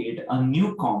a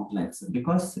new complex,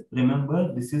 because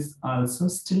remember this is also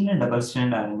still a double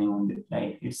strand RNA only,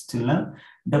 right? It's still a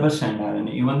double strand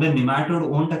RNA. Even the nematode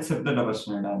won't accept the double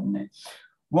strand RNA.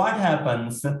 What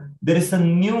happens? There is a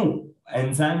new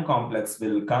enzyme complex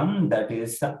will come, that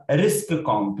is a risk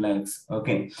complex.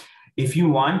 Okay, if you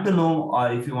want to know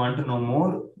or if you want to know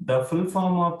more, the full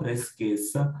form of risk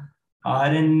is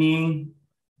RNA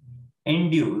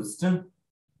induced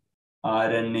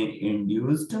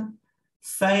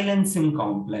silencing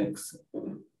complex.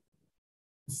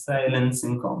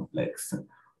 Silencing complex.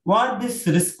 What this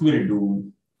risk will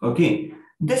do? Okay,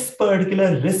 this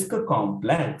particular risk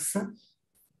complex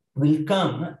will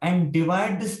come and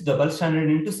divide this double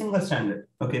stranded into single stranded.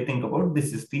 Okay, think about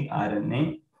this is the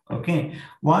RNA. Okay,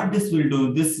 what this will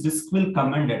do, this risk will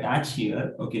come and attach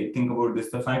here. Okay, think about this,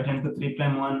 the 5' to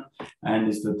 3'1 and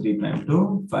this the 3'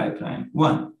 to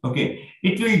 5'1. Okay,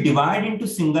 it will divide into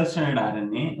single stranded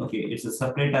RNA. Okay, it's a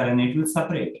separate RNA, it will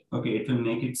separate. Okay, it will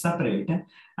make it separate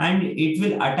and it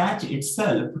will attach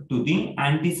itself to the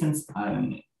antisense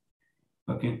RNA.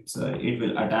 Okay, so it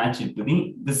will attach it to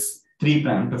the this 3'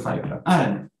 to 5'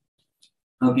 RNA.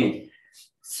 Okay.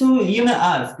 So you may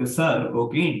ask, sir,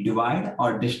 okay, divide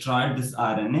or destroy this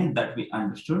RNA, that we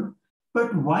understood,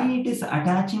 but why it is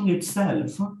attaching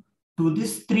itself to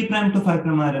this 3' to 5'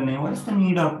 RNA? What is the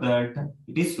need of that?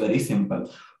 It is very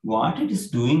simple. What it is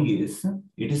doing is,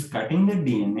 it is cutting the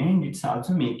DNA and it's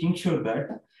also making sure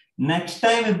that next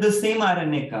time if the same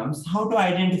RNA comes, how to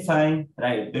identify,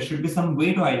 right? There should be some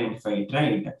way to identify it,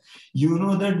 right? You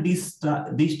know that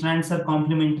these strands are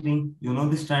complementary. You know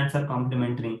these strands are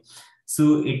complementary.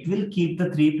 So it will keep the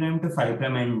 3' to 5'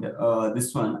 and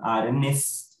this one RNA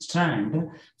strand.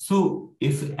 So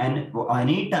if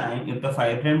any time if the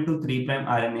 5' to 3'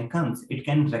 RNA comes, it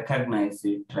can recognize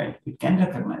it, right? It can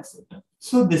recognize it.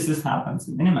 So this is happens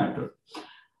in the nematode.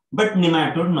 But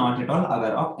nematode not at all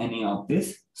aware of any of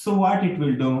this. So what it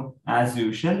will do, as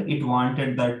usual, it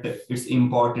wanted that its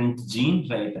important gene,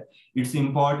 right? Its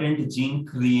important gene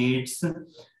creates,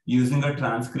 using a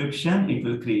transcription, it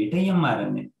will create a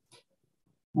mRNA.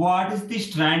 What is the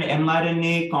strand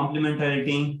mRNA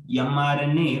complementarity?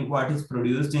 mRNA, what is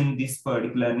produced in this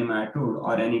particular nematode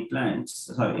or any plants,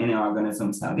 sorry, any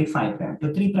organisms have the 5'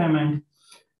 to 3' end.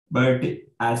 But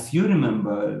as you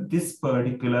remember, this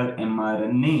particular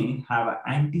mRNA have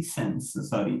an antisense,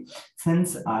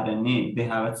 sense RNA. They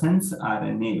have a sense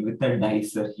RNA with a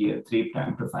dicer here, 3'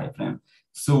 to 5'.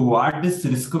 So what this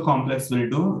risk complex will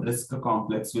do? Risk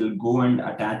complex will go and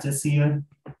attaches here.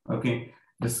 Okay,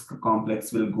 risk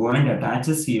complex will go and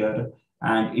attaches here,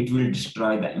 and it will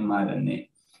destroy the mRNA.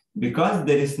 Because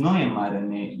there is no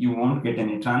mRNA, you won't get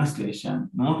any translation.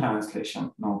 No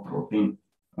translation, no protein.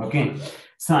 Okay,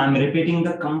 so I'm repeating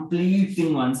the complete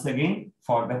thing once again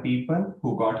for the people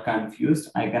who got confused.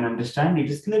 I can understand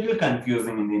it is a little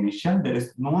confusing in the initial. There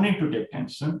is no need to take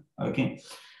tension. Okay,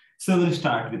 so we'll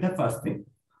start with the first thing.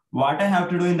 What I have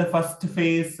to do in the first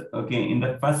phase, okay, in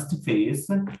the first phase,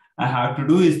 I have to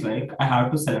do is like, I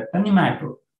have to select a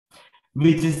nematode,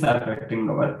 which is affecting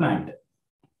our plant.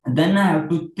 Then I have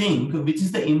to think which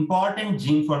is the important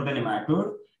gene for the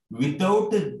nematode.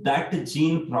 Without that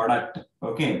gene product,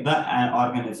 okay, the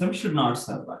organism should not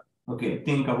survive. Okay,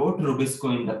 think about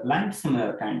rubisco in the plant,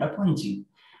 similar kind of one gene.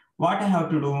 What I have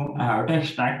to do, I have to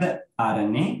extract the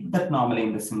RNA that normally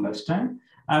in the single strand.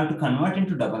 I have to convert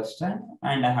into double strand,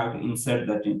 and I have to insert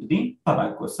that into the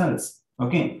tobacco cells.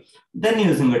 Okay, then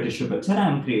using a tissue culture, I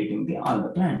am creating all the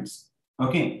plants.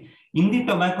 Okay, in the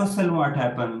tobacco cell, what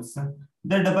happens?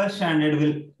 The double-stranded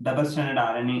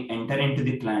RNA enter into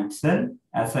the plant cell.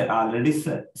 As I already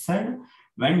said,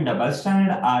 when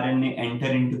double-stranded RNA enter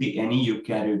into any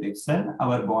eukaryotic cell,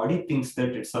 our body thinks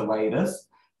that it's a virus.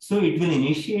 So it will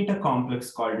initiate a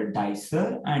complex called a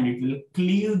dicer, and it will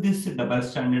cleave this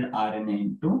double-stranded RNA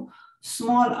into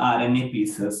small RNA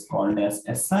pieces called as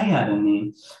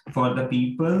siRNA. For the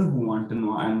people who want to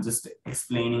know, I'm just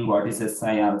explaining what is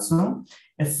Si also.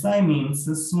 Si means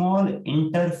small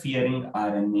interfering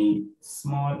RNA,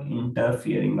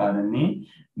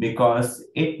 because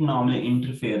it normally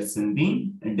interferes in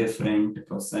the different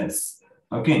process.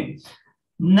 Okay.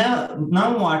 Now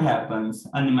what happens?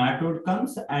 A nematode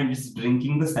comes and is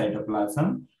drinking the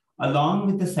cytoplasm. Along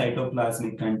with the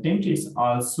cytoplasmic content, it's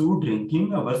also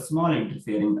drinking our small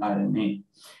interfering RNA.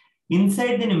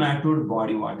 Inside the nematode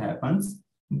body, what happens?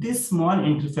 This small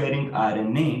interfering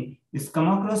RNA is come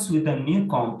across with a new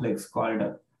complex called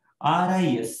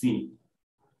RISC,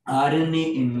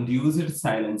 RNA-induced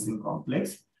silencing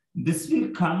complex. This will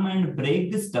come and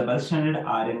break this double-stranded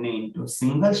RNA into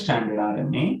single-stranded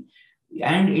RNA,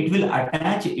 and it will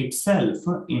attach itself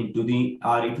into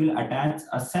it will attach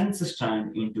a sense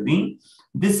strand into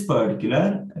this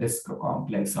particular risk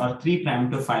complex, or 3'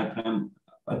 to 5'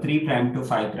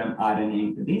 RNA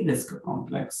into the risk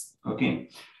complex. Okay.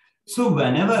 So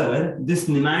whenever this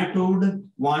nematode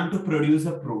want to produce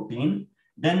a protein,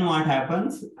 then what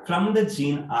happens? From the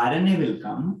gene, RNA will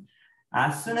come.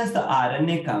 As soon as the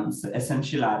RNA comes,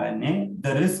 essential RNA,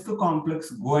 the risk complex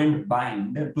go and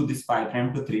bind to this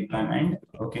 5' to 3' end.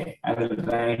 Okay, I will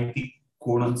write the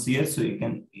codons here so you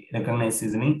can recognize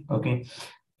easily. Okay,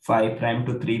 5'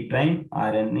 to 3'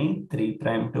 RNA, 3'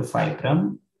 to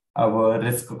 5', our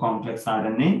risk complex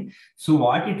RNA. So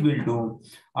what it will do,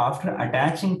 after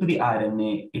attaching to the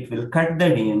RNA, it will cut the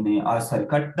DNA, or sorry,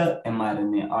 cut the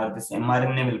mRNA, or this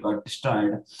mRNA will get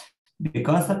destroyed.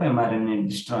 Because of mRNA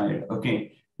destroyed,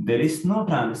 okay, there is no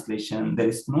translation. There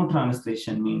is no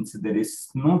translation means there is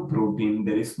no protein.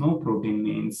 There is no protein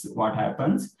means what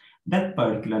happens? That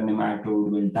particular nematode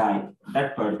will die.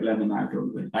 That particular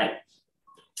nematode will die.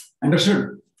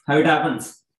 Understood how it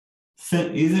happens? So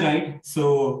easy, right?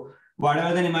 So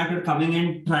whatever the nematode coming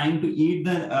in trying to eat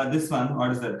the this one,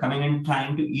 what is that? Coming in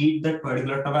trying to eat that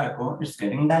particular tobacco, it's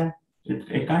getting done.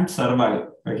 It can't survive.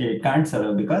 Okay, it can't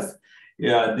survive because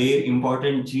their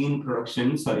important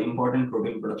important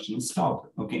protein production stopped.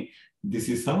 Okay, this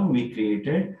is how we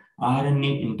created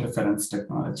RNA interference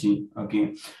technology.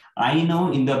 Okay, I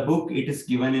know in the book it is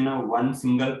given in a one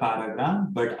single paragraph,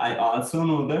 but I also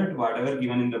know that whatever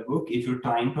given in the book, if you're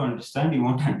trying to understand, you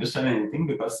won't understand anything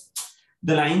because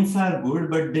the lines are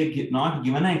good, but they not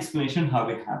given an explanation how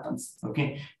it happens.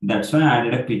 Okay, that's why I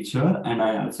added a picture and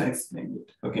I also explained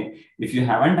it. Okay, if you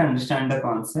haven't understand the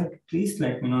concept, please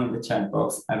let me know in the chat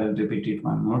box. I will repeat it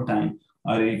one more time.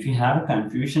 Or if you have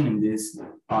confusion in this,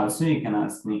 also you can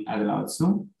ask me. I will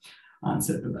also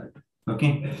answer to that.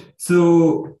 Okay,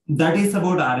 so that is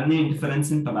about RNA interference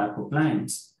in tobacco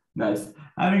plants. Guys,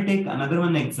 I will take another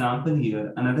one example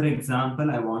here. Another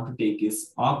example I want to take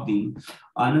is of the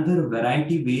another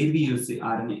variety where we use the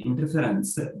RNA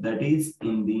interference, that is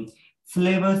in the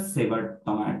flavor saver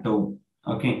tomato.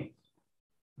 Okay,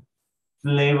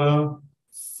 flavor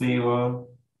saver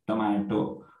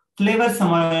tomato. Flavor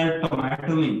saver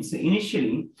tomato means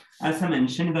initially, as I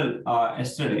mentioned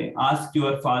yesterday, ask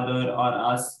your father or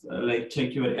ask like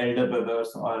check your elder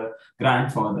brothers or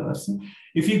grandfathers.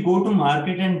 If you go to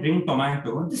market and bring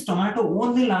tomato, this tomato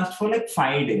only lasts for like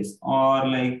 5 days or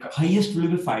like highest will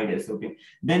be 5 days. Okay,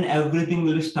 then everything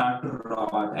will start to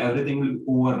rot, everything will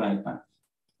overripen.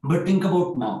 But think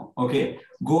about now, okay?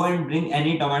 Go and bring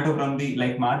any tomato from the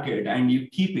like market and you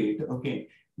keep it, okay?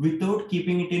 Without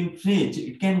keeping it in fridge,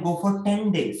 it can go for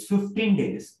 10 days, 15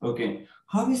 days, okay?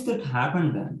 How is that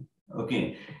happened then?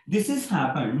 Okay, this is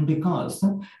happened because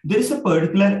there is a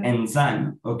particular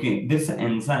enzyme, okay? There's an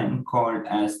enzyme called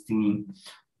as the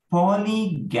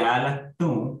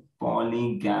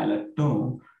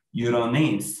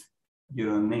polygalactouronase,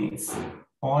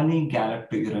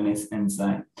 polygalactouronase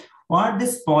enzyme. What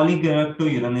this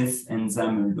polygalactouronase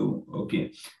enzyme will do?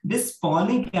 Okay, this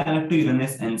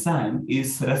polygalactouronase enzyme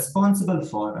is responsible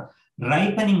for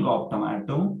ripening of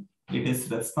tomato. It is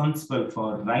responsible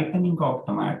for ripening of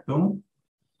tomato.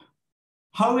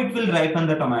 How it will ripen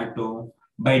the tomato?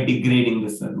 By degrading the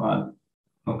cell wall.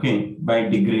 Okay, by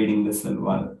degrading the cell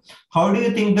wall. How do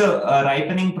you think the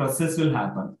ripening process will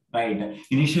happen? Right.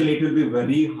 Initially, it will be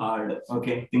very hard.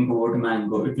 Okay, think about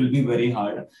mango. It will be very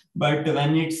hard. But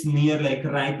when it's near like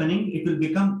ripening, it will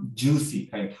become juicy.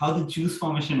 Right. How the juice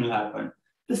formation will happen?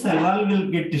 The cell wall will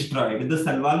get destroyed. The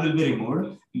cell wall will be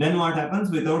removed. Then what happens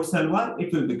without cell wall?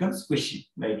 It will become squishy.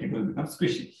 Right. It will become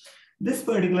squishy. This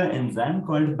particular enzyme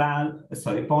called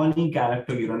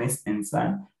polygalactouronase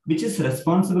enzyme, which is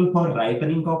responsible for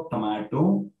ripening of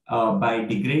tomato by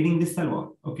degrading the cell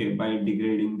wall. Okay, by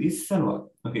degrading the cell wall.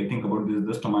 Okay, think about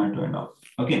this tomato and all.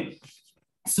 Okay,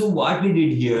 so what we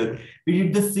did here, we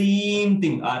did the same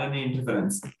thing, RNA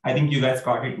interference. I think you guys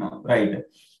got it now, right?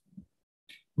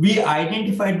 We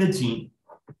identified the gene.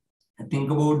 Think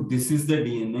about this is the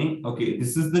DNA. Okay,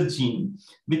 this is the gene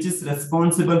which is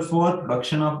responsible for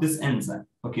production of this enzyme.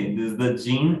 Okay, this is the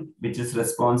gene which is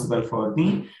responsible for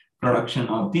the production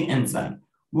of the enzyme.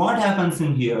 What happens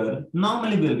in here?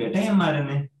 Normally we'll get a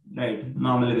mRNA, right?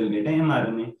 Normally we'll get a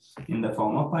mRNA in the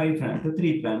form of 5' to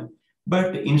 3'.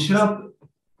 But instead of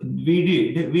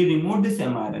we removed this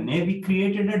mRNA, we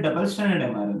created a double-stranded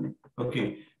mRNA.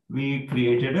 Okay, we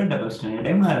created a double-stranded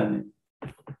mRNA.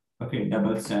 Okay,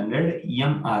 double-stranded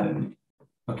mRNA.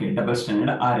 Okay, double-stranded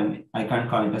RNA. I can't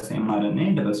call it as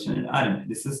mRNA, double-stranded RNA.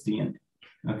 This is DNA.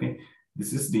 Okay,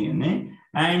 this is DNA.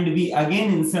 And we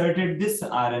again inserted this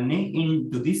RNA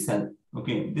into the cell.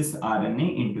 Okay, this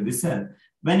RNA into the cell.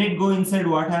 When it go inside,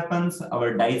 what happens?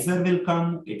 Our dicer will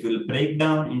come. It will break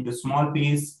down into small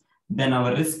piece. Then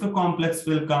our risk complex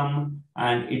will come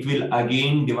and it will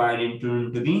again divide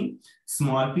into the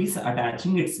small piece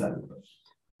attaching itself.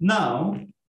 Now,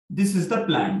 this is the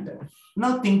plant.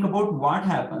 Now think about what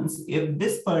happens if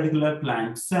this particular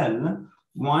plant cell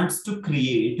wants to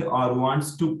create or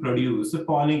wants to produce a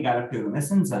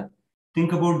polygalactouronase enzyme.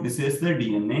 Think about this is the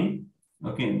DNA.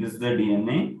 Okay, this is the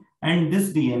DNA. And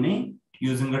this DNA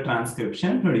using a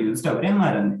transcription produced our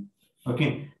mRNA.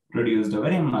 Okay, produced our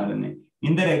mRNA.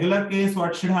 In the regular case,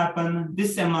 what should happen?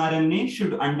 This mRNA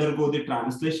should undergo the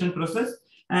translation process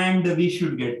and we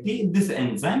should get this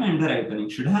enzyme and the ripening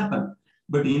should happen.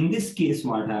 But in this case,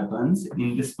 what happens?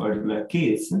 In this particular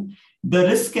case, the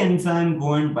risk enzyme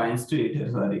go and binds to it,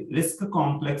 risk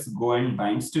complex go and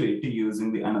binds to it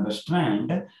using the another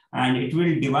strand, and it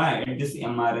will divide this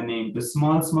mRNA into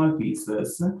small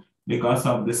pieces. Because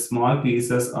of the small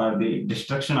pieces or the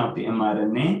destruction of the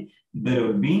mRNA, there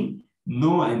will be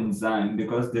no enzyme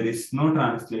because there is no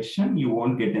translation. You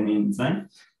won't get any enzyme.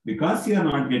 Because you are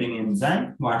not getting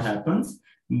enzyme, what happens?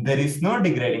 There is no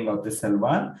degrading of the cell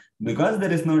wall. Because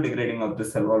there is no degrading of the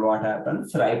cell wall, what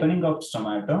happens? Ripening of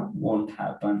tomato won't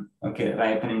happen. Okay,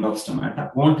 ripening of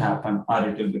tomato won't happen, or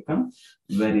it will become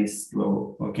very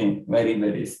slow. Okay,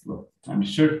 very slow.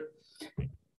 Understood?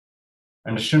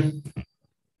 Understood?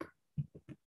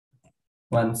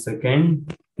 1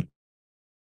 second.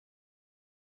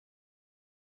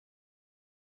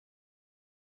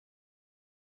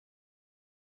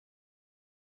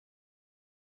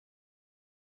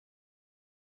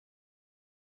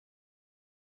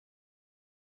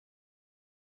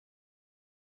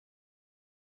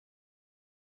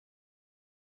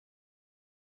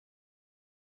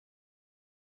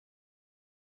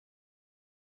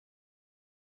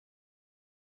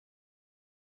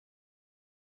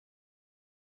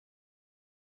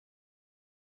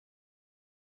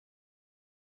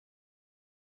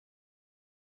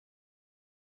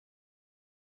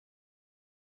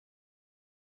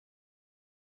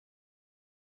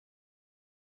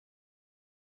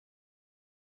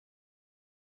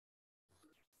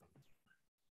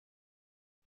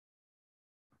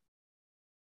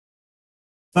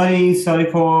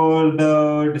 Sorry for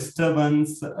the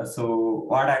disturbance. So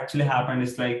what actually happened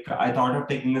is like I thought of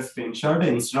taking a screenshot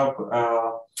instead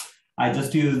of I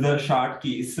just used the short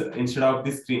keys instead of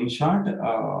the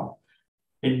screenshot.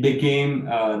 It became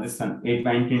this one. It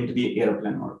went into the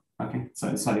airplane mode. Okay,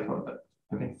 sorry for that.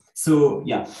 Okay, so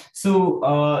yeah, so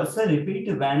repeat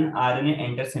when RNA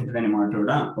enters into the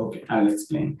nematode. Okay, I'll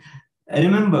explain.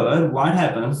 Remember what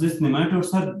happens, these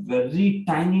nematodes are very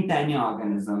tiny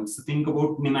organisms. Think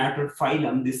about nematode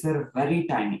phylum, these are very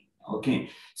tiny. Okay,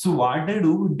 so what they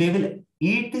do, they will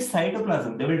eat the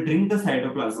cytoplasm, they will drink the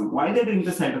cytoplasm. Why they drink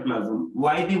the cytoplasm?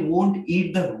 Why they won't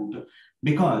eat the root?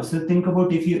 Because think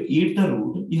about, if you eat the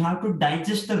root, you have to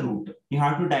digest the root, you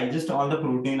have to digest all the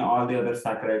protein, all the other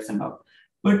saccharides and all.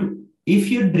 But if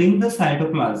you drink the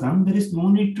cytoplasm, there is no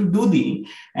need to do the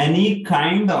any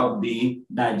kind of the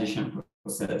digestion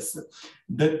process.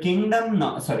 The kingdom,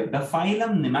 no, sorry, the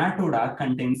phylum Nematoda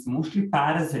contains mostly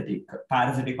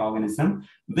parasitic organism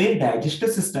where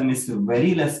digestive system is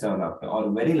very less developed or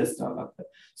very less developed.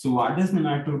 So what does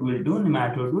nematode will do?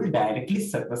 Nematode will directly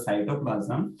suck the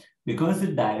cytoplasm because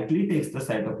it directly takes the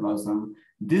cytoplasm.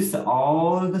 This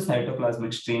all the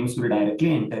cytoplasmic streams will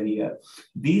directly enter here.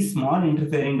 These small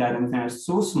interfering RNAs are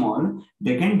so small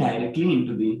they can directly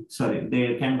enter into the cells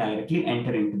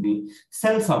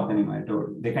of the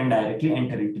nematode. They can directly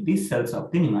enter into the cells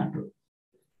of the nematode.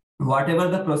 Whatever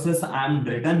the process I am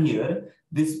written here,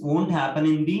 this won't happen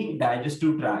in the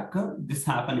digestive tract. This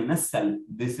happen in a cell.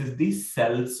 This is the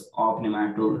cells of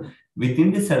nematode.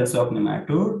 Within the cells of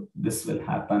nematode, this will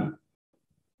happen.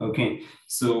 Okay,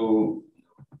 so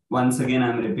once again,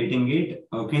 I'm repeating it.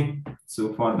 Okay,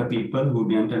 so for the people who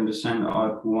didn't understand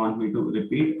or who want me to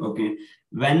repeat, okay,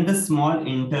 when the small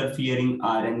interfering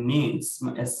RNAs,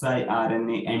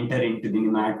 siRNA, enter into the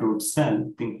nematode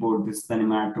cell, think about this, the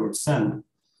nematode cell.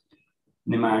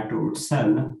 Nematode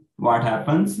cell, what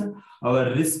happens?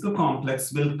 Our risk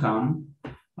complex will come.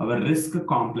 Our risk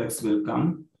complex will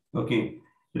come. Okay,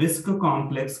 risk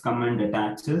complex come and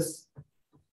attaches.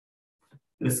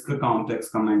 Risk complex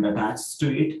come and attached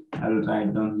to it. I will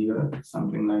write down here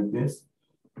something like this: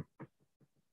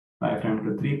 5'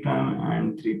 to 3'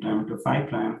 and 3' to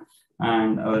 5'.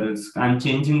 And our risk, I'm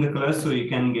changing the color so you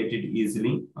can get it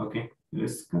easily. Okay,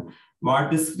 risk. What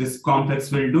this risk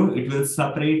complex will do? It will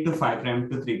separate to 5'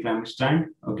 to 3' strand.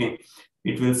 Okay,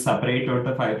 it will separate out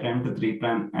the 5' to 3'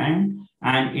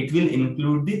 and it will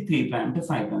include the 3' to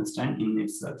 5' strand in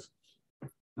itself.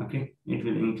 Okay, it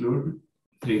will include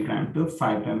 3' to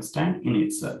 5' strand in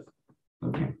itself.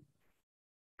 Okay.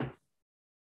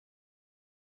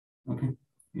 Okay.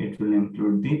 It will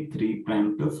include the 3'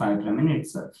 to 5' in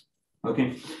itself.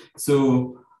 Okay.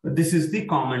 So this is the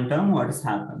common term what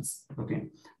happens. Okay.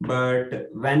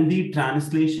 But when the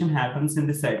translation happens in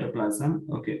the cytoplasm,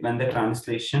 okay, when the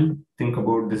translation, think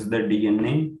about this, the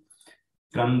DNA.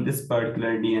 From this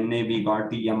particular DNA, we got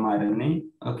the mRNA.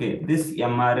 Okay, this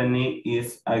mRNA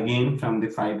is again from the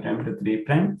 5' to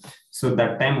 3'. So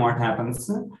that time what happens?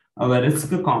 Our risk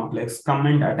complex come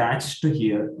and attach to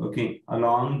here, okay,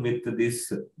 along with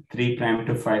this 3'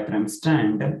 to 5'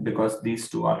 strand, because these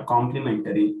two are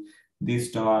complementary.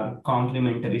 These two are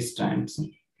complementary strands.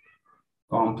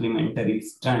 Complementary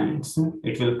strands.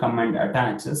 It will come and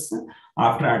attaches.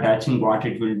 After attaching, what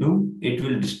it will do? It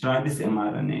will destroy this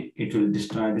mRNA. It will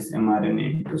destroy this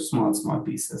mRNA into small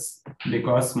pieces.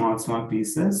 Because small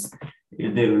pieces,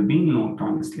 there will be no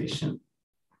translation.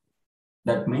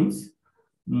 That means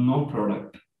no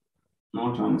product.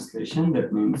 No translation,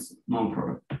 that means no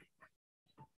product.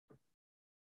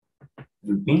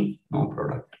 Will be no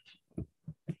product.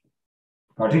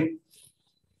 Got it?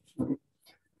 Okay.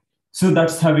 So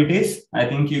that's how it is. I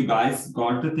think you guys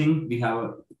got the thing. We have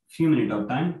a few minutes of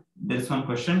time. There's one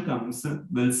question comes.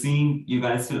 We'll see you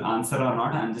guys will answer or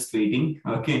not. I'm just waiting.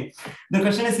 Okay. The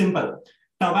question is simple.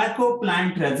 Tobacco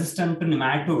plant resistant to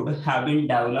nematode have been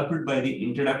developed by the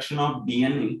introduction of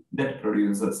DNA that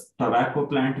produces. Tobacco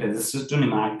plant resistant to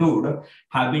nematode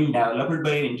have been developed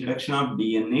by introduction of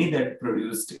DNA that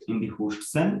produced in the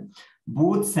host cell.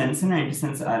 Both sense and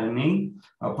antisense RNA,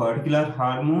 a particular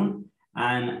hormone,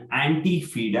 an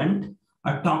antefeedant,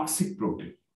 a toxic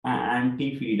protein. An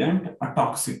antefeedant, a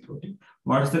toxic protein.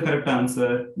 What's the correct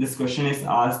answer? This question is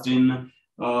asked in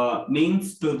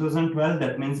mains 2012.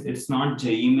 That means it's not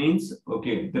JEE mains.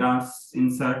 Okay, there are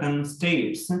in certain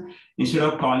states, instead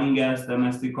of calling them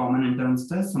as the common entrance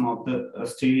test, some of the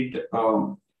state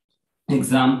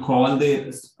exam call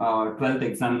the 12th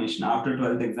examination. After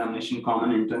 12th examination,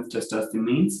 common entrance test as the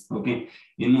mains. Okay,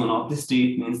 in one of the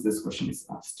state means this question is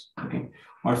asked. Okay,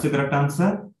 what's the correct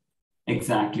answer?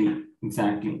 Exactly.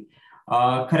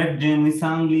 Correct, Jane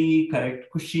Nisangli. Correct,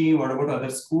 Kushi. What about other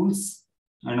schools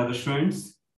and other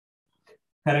students?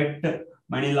 Correct,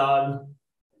 Manilal.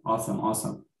 Awesome,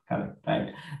 awesome. Correct,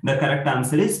 right. The correct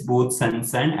answer is both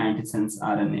sense and antisense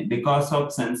RNA. Because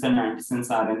of sense and antisense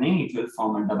RNA, it will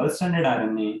form a double-stranded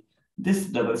RNA. This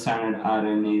double-stranded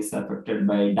RNA is affected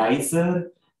by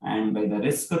dicer and by the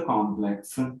risk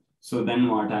complex. So then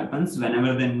what happens?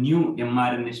 Whenever the new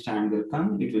mRNA strand will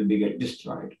come, it will be get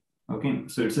destroyed. Okay,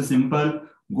 so it's a simple,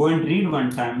 go and read one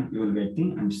time, you will get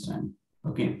the understanding.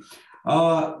 Okay.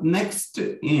 Next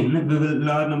we will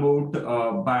learn about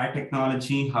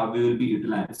biotechnology, how we will be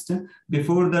utilized.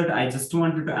 Before that, I just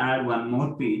wanted to add one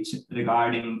more page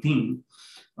regarding the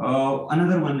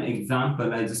another one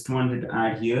example I just wanted to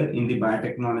add here in the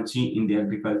biotechnology in the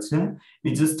agriculture.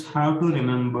 We just have to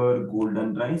remember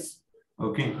golden rice.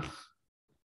 Okay.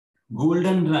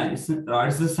 Golden rice, what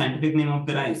is the scientific name of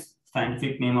the rice?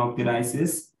 Scientific name of the rice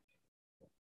is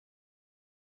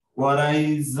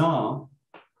Oryza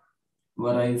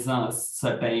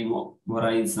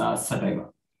sativa.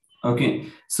 Okay,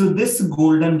 so this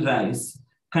golden rice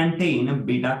contain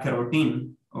beta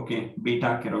carotene. Okay,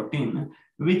 beta carotene,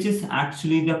 which is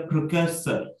actually the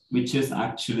precursor,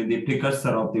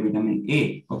 of the vitamin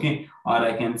A. Okay, or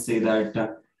I can say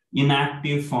that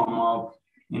inactive form of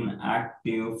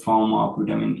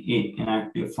vitamin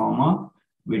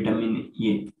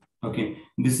A. Okay,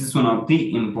 this is one of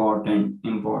the important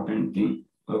thing.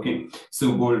 Okay,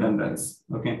 so golden rice.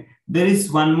 Okay, there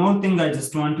is one more thing I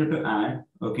just wanted to add.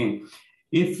 Okay,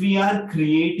 if we are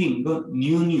creating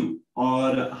new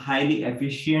or highly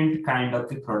efficient kind of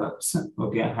the products,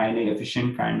 okay, a highly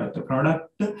efficient kind of the product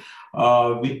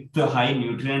with the high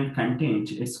nutrient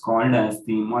content, it's called as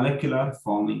the molecular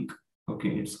forming. Okay,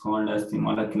 it's called as the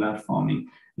molecular forming.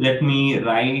 Let me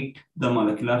write the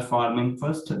molecular forming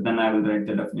first, then I will write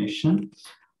the definition.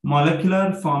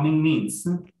 Molecular forming means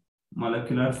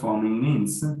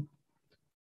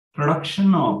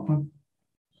production of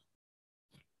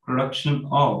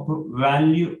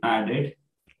value added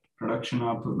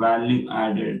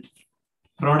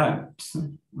products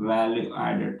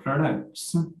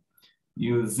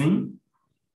using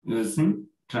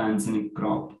transgenic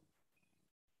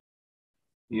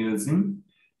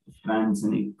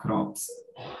crops.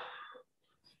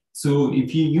 So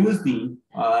if you use the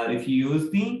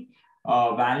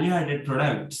value-added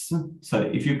products,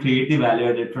 if you create the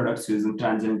value-added products using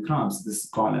transgenic crops, this is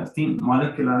called as the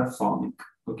molecular forming.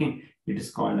 Okay, it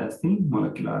is called as the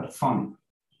molecular forming.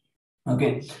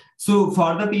 Okay, so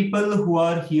for the people who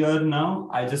are here now,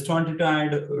 I just wanted to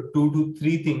add 2 to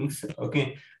 3 things.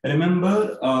 Okay,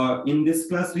 remember in this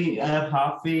class we are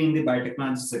halfway in the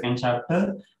biotechnology second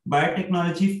chapter.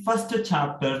 Biotechnology first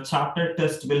chapter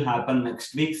test will happen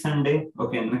next week Sunday.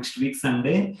 Okay, next week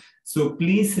Sunday. So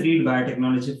please read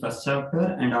biotechnology first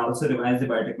chapter and also revise the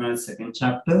biotechnology second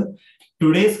chapter.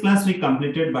 Today's class we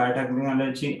completed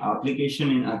biotechnology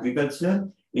application in agriculture.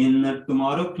 In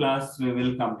tomorrow class, we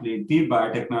will complete the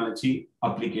biotechnology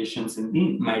applications in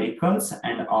the medicals,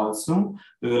 and also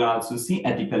we will also see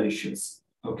ethical issues.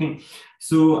 Okay,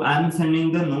 so I'm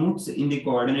sending the notes in the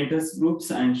coordinators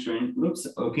groups and student groups.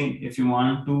 Okay, if you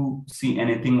want to see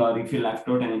anything or if you left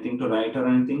out anything to write or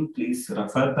anything, please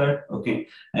refer that. Okay,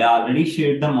 I already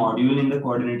shared the module in the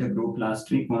coordinator group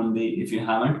last week only. If you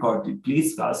haven't got it,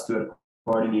 please ask your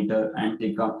coordinator and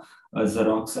take a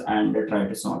Xerox and try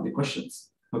to solve the questions.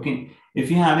 Okay,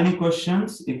 if you have any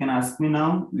questions, you can ask me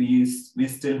now. We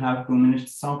still have 2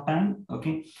 minutes of time.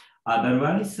 Okay,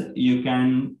 otherwise you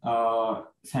can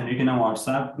send it in a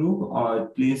WhatsApp group, or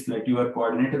please let your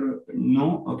coordinator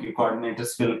know. Okay,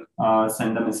 coordinators will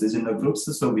send a message in the groups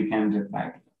so we can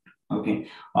reply. Okay,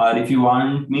 or if you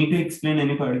want me to explain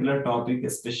any particular topic,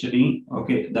 especially,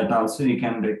 okay, that also you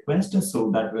can request, so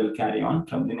that will carry on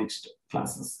from the next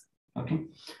classes. Okay.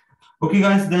 Okay,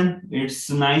 guys, then it's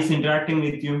nice interacting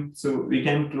with you. So we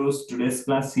can close today's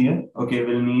class here. Okay,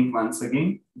 we'll meet once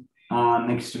again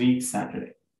next week,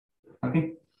 Saturday.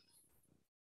 Okay.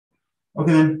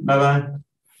 Okay, then. Bye-bye.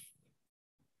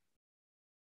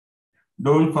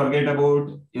 Don't forget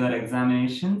about your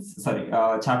examinations,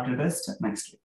 chapter test next week.